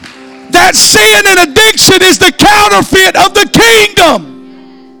 That sin and addiction is the counterfeit of the kingdom.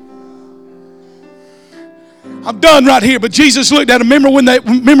 I'm done right here, but Jesus looked at them. Remember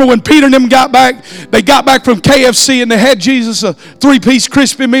when Peter and them got back? They got back from KFC and they had Jesus a 3-piece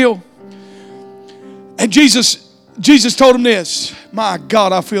crispy meal. And Jesus told him this. My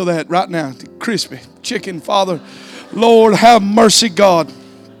God, I feel that right now. The crispy chicken, Father. Lord, have mercy, God.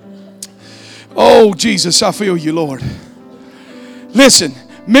 Oh, Jesus, I feel you, Lord. Listen,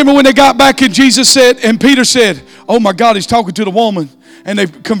 remember when they got back and Jesus said, and Peter said, oh my God, he's talking to the woman. And they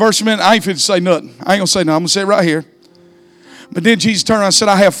conversed a minute. I ain't finna say nothing. I ain't going to say nothing. I'm going to say it right here. But then Jesus turned around and said,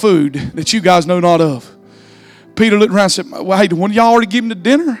 I have food that you guys know not of. Peter looked around and said, well, hey, one of y'all already give him the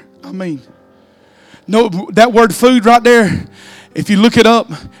dinner? I mean, no, that word food right there, if you look it up,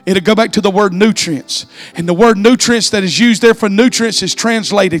 it'll go back to the word nutrients. And the word nutrients that is used there for nutrients is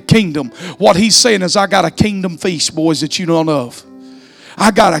translated kingdom. What he's saying is, I got a kingdom feast, boys, that you don't know of.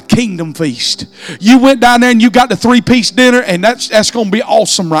 I got a kingdom feast. You went down there and you got the 3-piece dinner, and that's going to be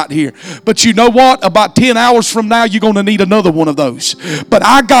awesome right here. But you know what? About 10 hours from now, you're going to need another one of those. But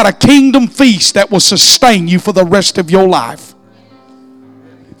I got a kingdom feast that will sustain you for the rest of your life.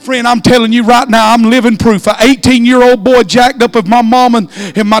 Friend, I'm telling you right now, I'm living proof. An 18-year-old boy jacked up. If my mom and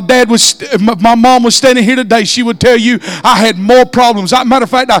my mom was standing here today, she would tell you I had more problems. Matter of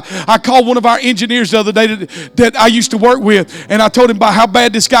fact, I called one of our engineers the other day that I used to work with, and I told him about how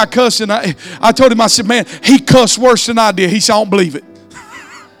bad this guy cussed. And I told him, I said, man, he cussed worse than I did. He said, I don't believe it.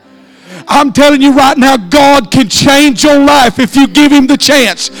 I'm telling you right now, God can change your life if you give him the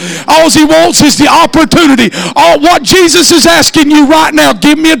chance. All he wants is the opportunity. All what Jesus is asking you right now,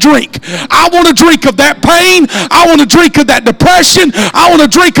 give me a drink. I want a drink of that pain. I want a drink of that depression. I want a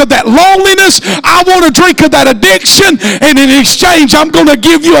drink of that loneliness. I want a drink of that addiction. And in exchange, I'm going to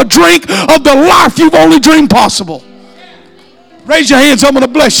give you a drink of the life you've only dreamed possible. Raise your hands. I'm going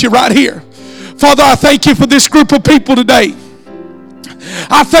to bless you right here. Father, I thank you for this group of people today.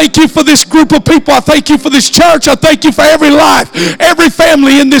 I thank you for this group of people. I thank you for this church. I thank you for every life, every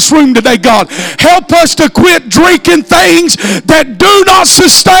family in this room today, God. Help us to quit drinking things that do not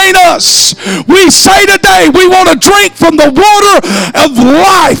sustain us. We say today we want to drink from the water of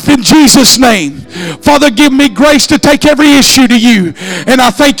life in Jesus' name. Father, give me grace to take every issue to you. And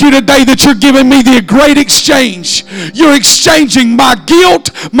I thank you today that you're giving me the great exchange. You're exchanging my guilt,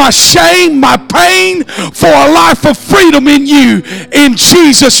 my shame, my pain for a life of freedom in you. In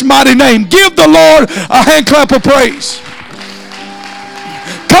Jesus' mighty name. Give the Lord a hand clap of praise.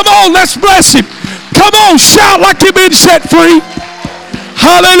 Come on, let's bless him. Come on, shout like you've been set free.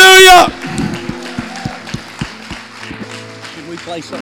 Hallelujah.